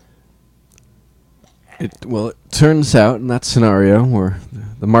 It turns out in that scenario where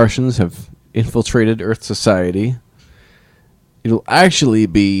the Martians have infiltrated Earth society, it'll actually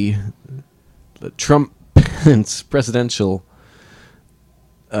be the Trump-Pence presidential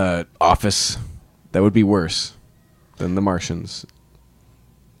office that would be worse than the Martians.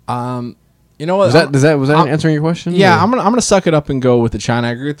 You know what? Was that answering your question? Yeah, or? I'm gonna suck it up and go with the China.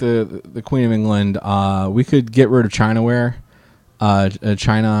 I agree with the Queen of England. We could get rid of Chinaware,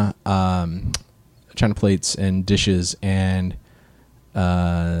 China plates and dishes, and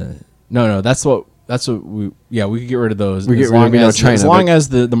no, that's what we could get rid of those. We as long as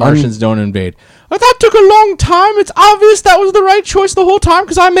the Martians don't invade. But that took a long time. It's obvious that was the right choice the whole time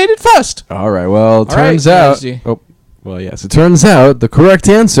because I made it first. All right. Well, turns right, out. Majesty. Oh, well, yes. It turns out the correct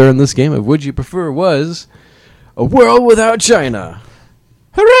answer in this game of Would You Prefer was a world without China.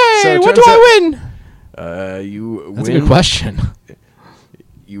 Hooray! So it What do turns I win? You That's win. a good question.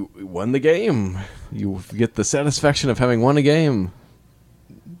 You won the game. You get the satisfaction of having won a game.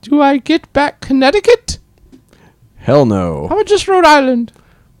 Do I get back Connecticut? Hell no. How about just Rhode Island?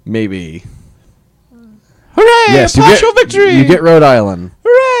 Maybe. Hooray! Yes, a partial victory! You get Rhode Island.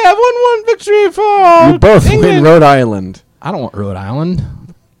 Hooray! I've won one victory for You both England. win Rhode Island. I don't want Rhode Island.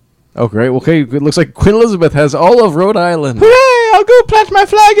 Oh, great. Okay, it looks like Queen Elizabeth has all of Rhode Island. Hooray! I'll go plant my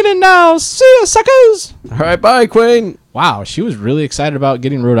flag in it now. See ya, suckers! All right, bye, Queen. Wow, she was really excited about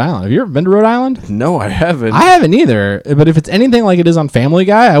getting Rhode Island. Have you ever been to Rhode Island? No, I haven't. I haven't either. But if it's anything like it is on Family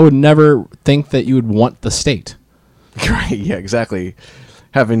Guy, I would never think that you would want the state. Right, yeah, exactly.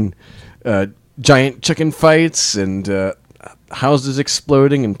 Having giant chicken fights and houses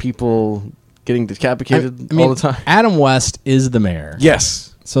exploding and people getting decapitated all the time. Adam West is the mayor.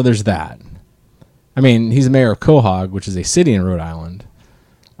 Yes. So there's that. I mean, he's the mayor of Quahog, which is a city in Rhode Island.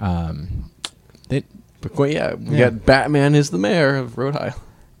 We got Batman is the mayor of Rhode Island.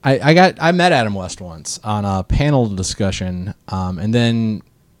 I met Adam West once on a panel discussion, and then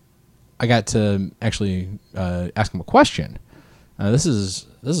I got to actually ask him a question. This is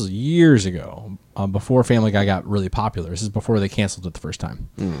years ago, before Family Guy got really popular. This is before they canceled it the first time.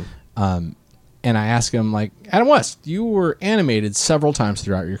 And I asked him, like, Adam West, you were animated several times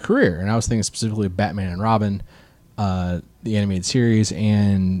throughout your career, and I was thinking specifically of Batman and Robin, the animated series,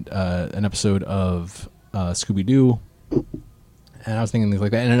 and an episode of Scooby-Doo. And I was thinking things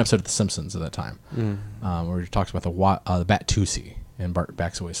like that, and an episode of The Simpsons at that time, where he talks about the Bat-Tusi, and Bart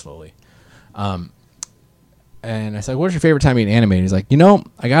backs away slowly. And I said, what's your favorite time being animated? He's like,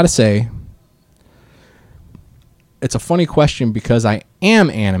 I got to say, it's a funny question because I am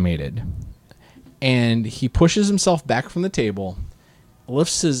animated. And he pushes himself back from the table,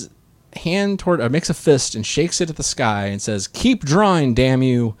 lifts his hand toward, makes a fist and shakes it at the sky and says, keep drawing, damn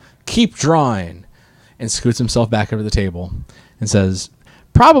you, keep drawing. And scoots himself back over the table and says,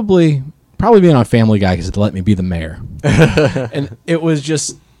 probably being on Family Guy because it let me be the mayor. And it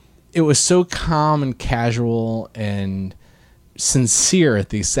was so calm and casual and sincere at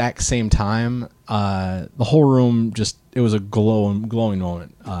the exact same time. The whole room it was a glowing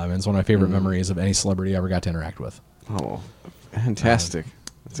moment. And it's one of my favorite memories of any celebrity I ever got to interact with. Oh, fantastic.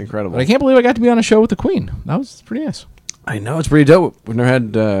 That's incredible. But I can't believe I got to be on a show with the Queen. That was pretty nice. I know, it's pretty dope. We've never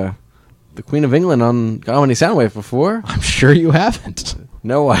had the Queen of England on Comedy Soundwave before. I'm sure you haven't.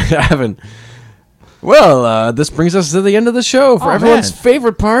 No, I haven't. Well, this brings us to the end of the show for everyone's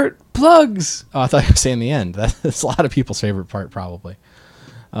favorite part, plugs. Oh, I thought you were saying the end. That's a lot of people's favorite part, probably.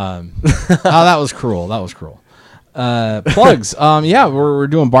 That was cruel. Plugs. We're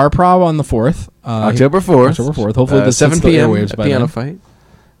doing Bar Prob on the 4th. October 4th. Hopefully this 7 hits the p.m. airwaves a by piano then.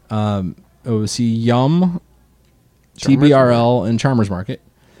 fight. We'll see Yum, TBRL, and Charmers Market.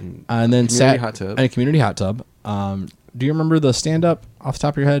 And then Community Hot Tub. Do you remember the stand-up off the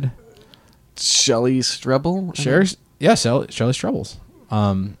top of your head? Shelley Strebel? Shelley Strebels.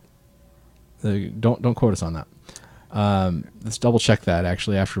 Don't quote us on that. Let's double check that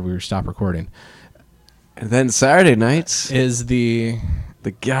actually after we stop recording. And then Saturday nights is the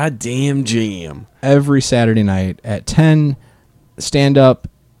goddamn jam. Every Saturday night at 10, stand-up,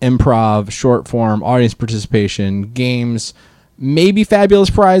 improv, short form, audience participation, games, maybe fabulous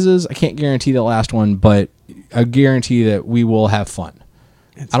prizes. I can't guarantee the last one, but I guarantee that we will have fun.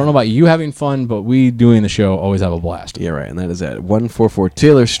 I don't know about you having fun, but we doing the show always have a blast. Yeah, right. And that is at 144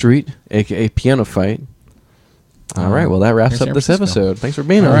 Taylor Street, a.k.a. Piano Fight. All right. Well, that wraps San up this Francisco. episode. Thanks for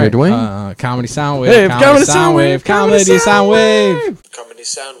being All on here, right, Dwayne. Comedy Soundwave. Hey, Comedy Soundwave. Comedy Soundwave. Comedy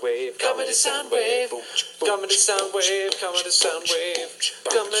Soundwave, Comedy Soundwave, Comedy Soundwave, Comedy Soundwave,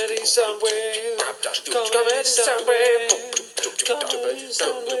 Comedy Soundwave, Comedy Soundwave, Comedy Soundwave,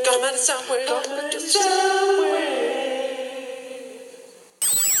 Comedy Soundwave, Comedy Soundwave.